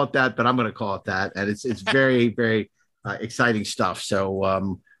doesn't call it that, but I'm going to call it that. And it's very, very exciting stuff.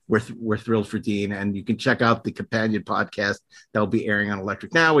 So we're thrilled for Dean. And you can check out the companion podcast that will be airing on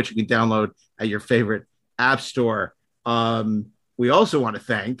Electric Now, which you can download at your favorite app store. We also want to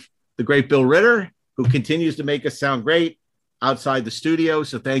thank the great Bill Ritter, who continues to make us sound great outside the studio.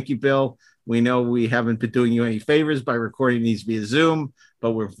 So thank you, Bill. We know we haven't been doing you any favors by recording these via Zoom,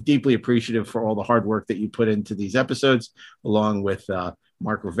 but we're deeply appreciative for all the hard work that you put into these episodes, along with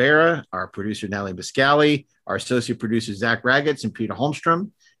Mark Rivera, our producer, Nellie Biscali, our associate producer, Zach Ragatz and Peter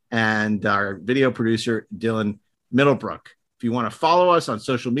Holmstrom, and our video producer, Dylan Middlebrook. If you want to follow us on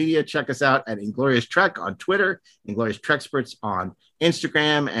social media, check us out at Inglorious Trek on Twitter, Inglorious Treksperts on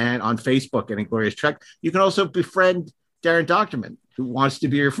Instagram, and on Facebook at Inglorious Trek. You can also befriend Darren Doctorman, who wants to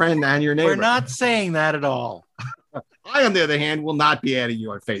be your friend and your neighbor. We're not saying that at all. I, on the other hand, will not be adding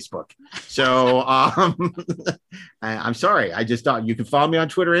you on Facebook. So I'm sorry. I just thought you can follow me on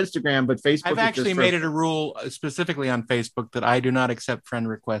Twitter, Instagram, but Facebook. I've actually made it a rule specifically on Facebook that I do not accept friend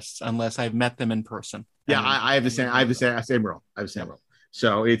requests unless I've met them in person. Yeah, I have the same. I have the same rule.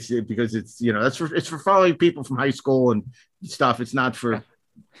 So because it's it's for following people from high school and stuff. It's not for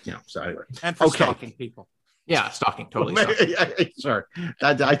So anyway, and for stalking people. Yeah, stalking. Totally. Stalking. Sure.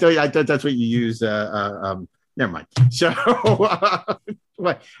 I thought that's what you use. Never mind. So,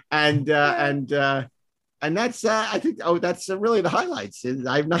 and that's I think. Oh, that's really the highlights.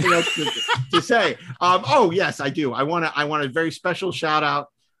 I have nothing else to say. Oh yes, I do. I want a very special shout out.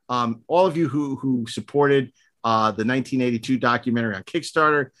 All of you who supported the 1982 documentary on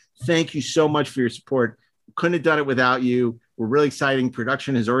Kickstarter. Thank you so much for your support. Couldn't have done it without you. We're really exciting.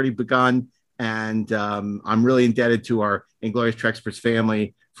 Production has already begun, and I'm really indebted to our Inglorious Treksperts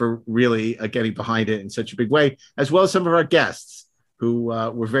family for really getting behind it in such a big way, as well as some of our guests who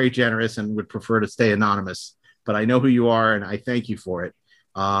were very generous and would prefer to stay anonymous. But I know who you are, and I thank you for it.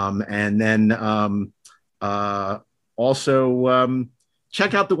 And then also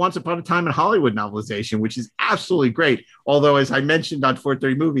check out the Once Upon a Time in Hollywood novelization, which is absolutely great. Although, as I mentioned on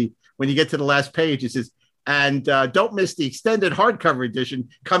 430 Movie, when you get to the last page, it says, and don't miss the extended hardcover edition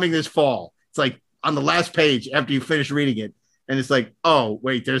coming this fall. It's like on the last page after you finish reading it. And it's like, oh,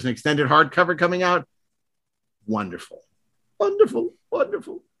 wait, there's an extended hardcover coming out. Wonderful. What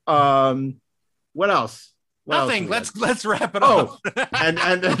else? Nothing. Let's wrap it up. and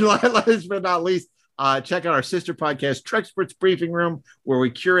last but not least, check out our sister podcast, Treksperts Briefing Room, where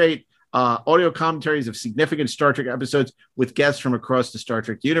we curate audio commentaries of significant Star Trek episodes with guests from across the Star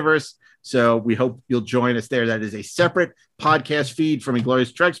Trek universe. So we hope you'll join us there. That is a separate podcast feed from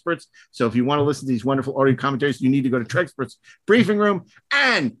Inglorious Treksperts. So if you want to listen to these wonderful audio commentaries, you need to go to Treksperts Briefing Room.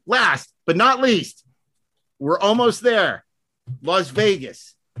 And last but not least, we're almost there. Las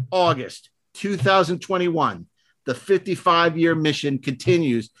Vegas, August 2021. The 55-year mission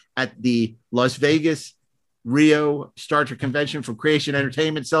continues at the Las Vegas Rio Star Trek Convention from Creation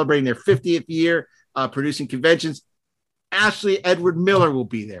Entertainment, celebrating their 50th year producing conventions. Ashley Edward Miller will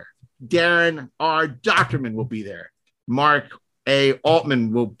be there. Darren R. Doctorman will be there. Mark A.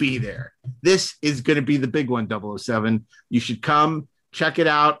 Altman will be there. This is going to be the big one, 007. You should come check it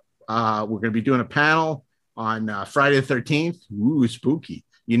out. We're going to be doing a panel on Friday the 13th. Ooh, spooky.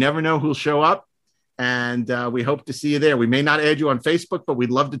 You never know who'll show up. And we hope to see you there. We may not add you on Facebook, but we'd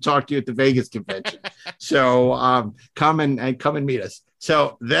love to talk to you at the Vegas convention. So come and meet us.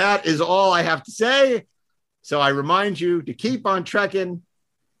 So that is all I have to say. So I remind you to keep on trekking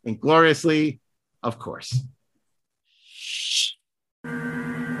ingloriously, of course. I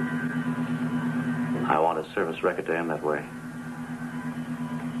want his service record to end that way.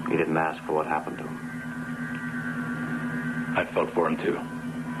 He didn't ask for what happened to him. I felt for him, too.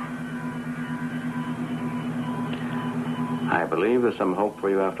 I believe there's some hope for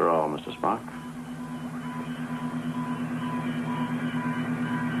you after all, Mr. Spock.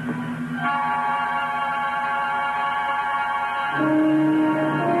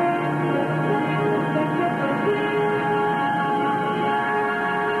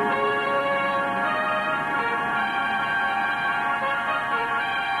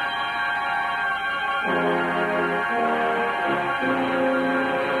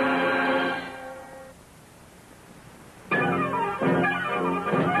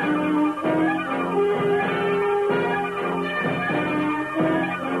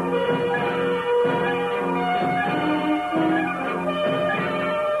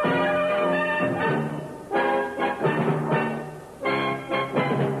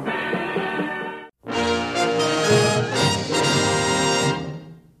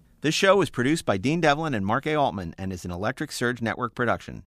 This show is produced by Dean Devlin and Mark A. Altman and is an Electric Surge Network production.